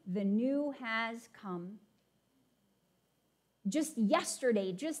gone, the new has come. Just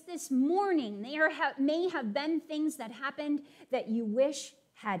yesterday, just this morning, there may have been things that happened that you wish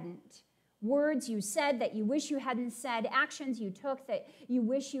hadn't. Words you said that you wish you hadn't said, actions you took that you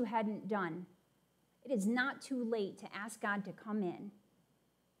wish you hadn't done. It is not too late to ask God to come in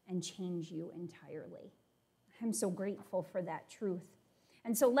and change you entirely. I'm so grateful for that truth.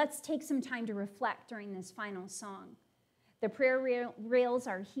 And so let's take some time to reflect during this final song. The prayer rails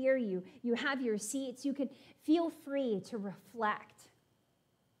are here. You have your seats. You can feel free to reflect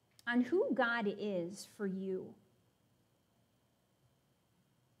on who God is for you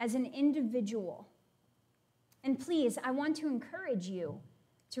as an individual. And please, I want to encourage you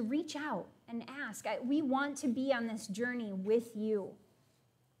to reach out and ask. We want to be on this journey with you,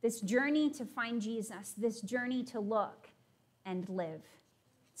 this journey to find Jesus, this journey to look and live.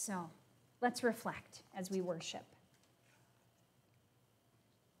 So let's reflect as we worship.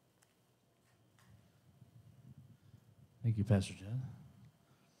 Thank you, Pastor Jen.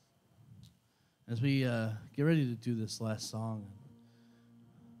 As we get ready to do this last song,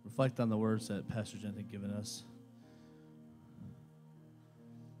 reflect on the words that Pastor Jen had given us,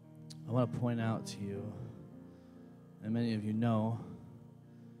 I want to point out to you, and many of you know,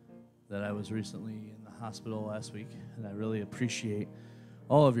 that I was recently in the hospital last week, and I really appreciate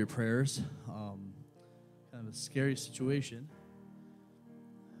all of your prayers. Kind of a scary situation,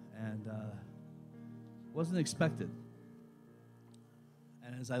 and wasn't expected.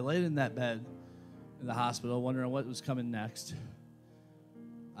 And as I laid in that bed in the hospital, wondering what was coming next,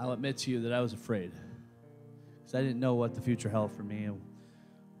 I'll admit to you that I was afraid. because I didn't know what the future held for me and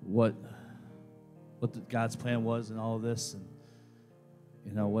what God's plan was and all of this, and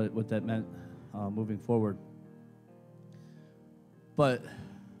you know what that meant moving forward. But I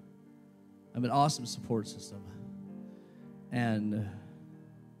have an awesome support system, and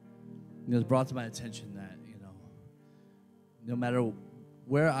it was brought to my attention that no matter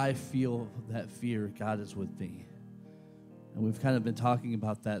where I feel that fear, God is with me. And we've kind of been talking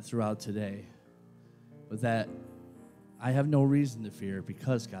about that throughout today, but that I have no reason to fear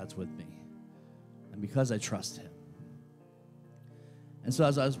because God's with me and because I trust him. And so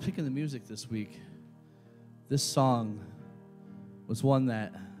as I was picking the music this week, this song was one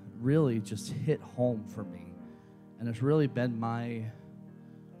that really just hit home for me. And it's really been my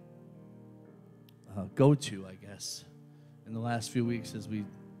go-to, I guess, in the last few weeks as we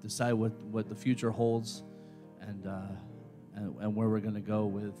decide what the future holds and where we're going to go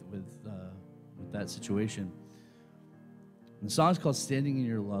with that situation. And the song's called Standing in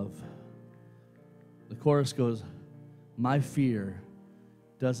Your Love. The chorus goes, my fear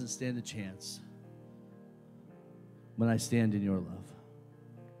doesn't stand a chance when I stand in your love.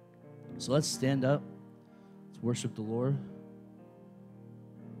 So let's stand up. Let's worship the Lord.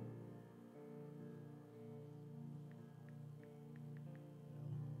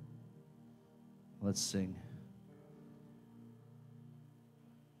 Let's sing.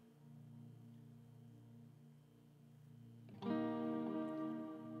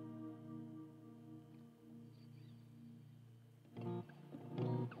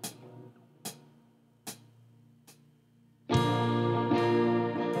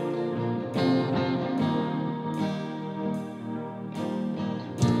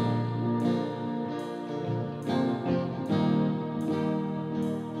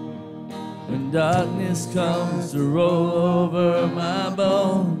 When darkness comes to roll over my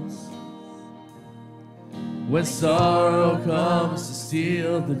bones, when sorrow comes to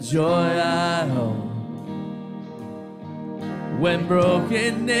steal the joy I own, when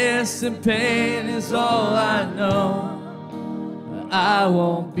brokenness and pain is all I know, I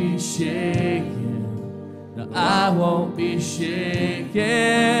won't be shaken. No, I won't be shaken.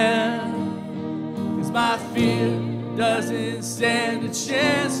 'Cause my fear doesn't stand a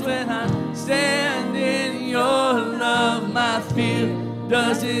chance when I stand in your love. My fear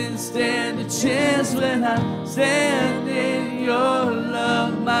doesn't stand a chance when I stand in your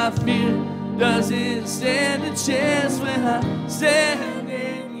love. My fear doesn't stand a chance when I stand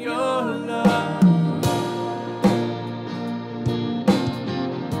in your love.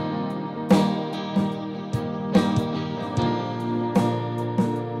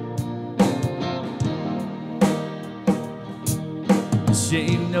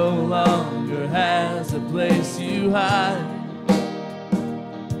 Shame no longer has a place to hide.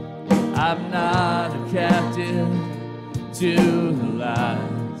 I'm not a captive to the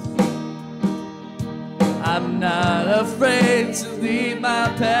lies. I'm not afraid to leave my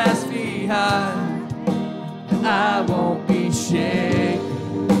past behind. I won't be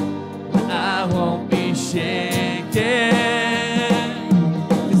shaken. I won't be shaken.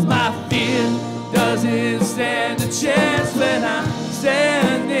 'Cause my fear doesn't stand a chance when I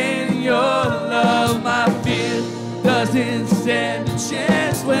stand in your love. My fear doesn't stand a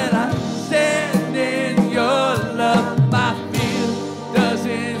chance when I stand in your love. My fear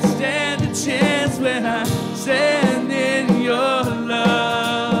doesn't stand a chance when I stand in your love.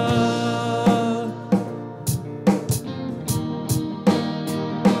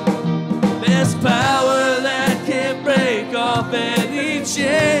 There's power that can break off any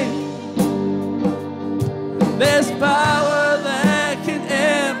chain. There's power that can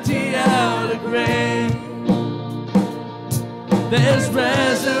empty out a grave. There's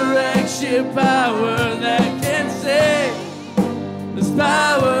resurrection power that can save. There's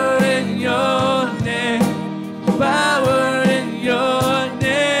power in your name. Power in your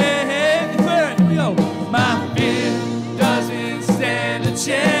name. Here we go. My fear doesn't stand a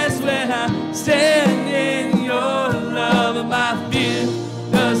chance when I stand in your love. My fear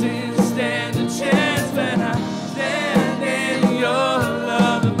doesn't stand a chance when I stand in your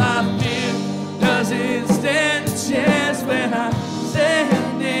love. My fear doesn't stand a chance when I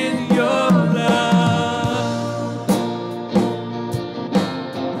stand in your love.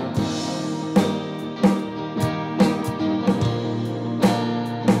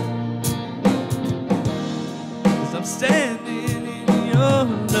 'Cause I'm standing in your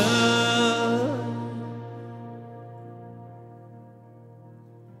love.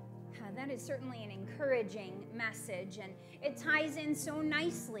 That is certainly an encouraging message, and it ties in so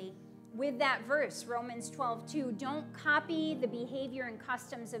nicely with that verse, Romans 12:2, don't copy the behavior and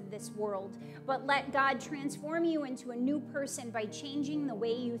customs of this world, but let God transform you into a new person by changing the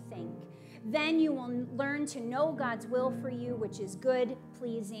way you think. Then you will learn to know God's will for you, which is good,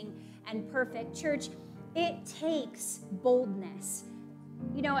 pleasing, and perfect. Church, it takes boldness.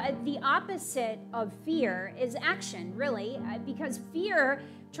 You know, the opposite of fear is action, really, because fear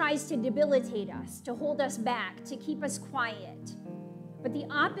tries to debilitate us, to hold us back, to keep us quiet. But the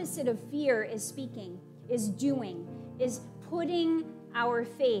opposite of fear is speaking, is doing, is putting our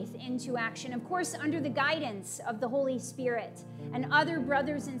faith into action. Of course, under the guidance of the Holy Spirit and other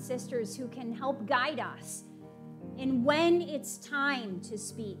brothers and sisters who can help guide us in when it's time to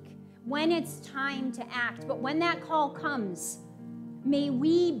speak, when it's time to act. But when that call comes, may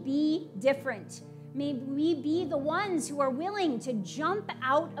we be different. May we be the ones who are willing to jump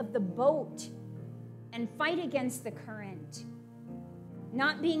out of the boat and fight against the current.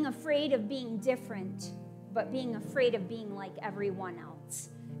 Not being afraid of being different, but being afraid of being like everyone else.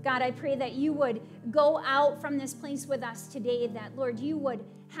 God, I pray that you would go out from this place with us today, that, Lord, you would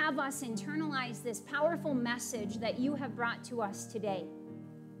have us internalize this powerful message that you have brought to us today.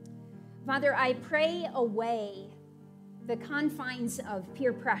 Father, I pray away the confines of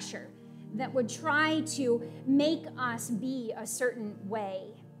peer pressure that would try to make us be a certain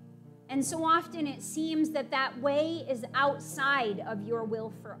way. And so often it seems that that way is outside of your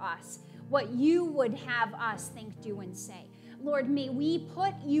will for us, what you would have us think, do, and say. Lord, may we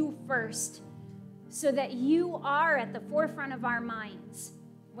put you first so that you are at the forefront of our minds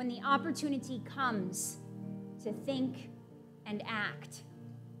when the opportunity comes to think and act,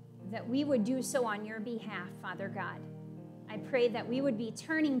 that we would do so on your behalf, Father God. I pray that we would be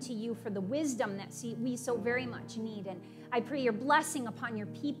turning to you for the wisdom that we so very much need. And I pray your blessing upon your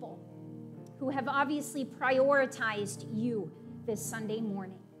people who have obviously prioritized you this Sunday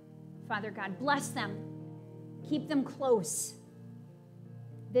morning. Father God, bless them. Keep them close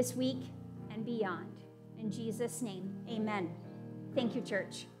this week and beyond. In Jesus' name, amen. Thank you,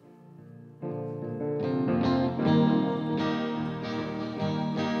 church.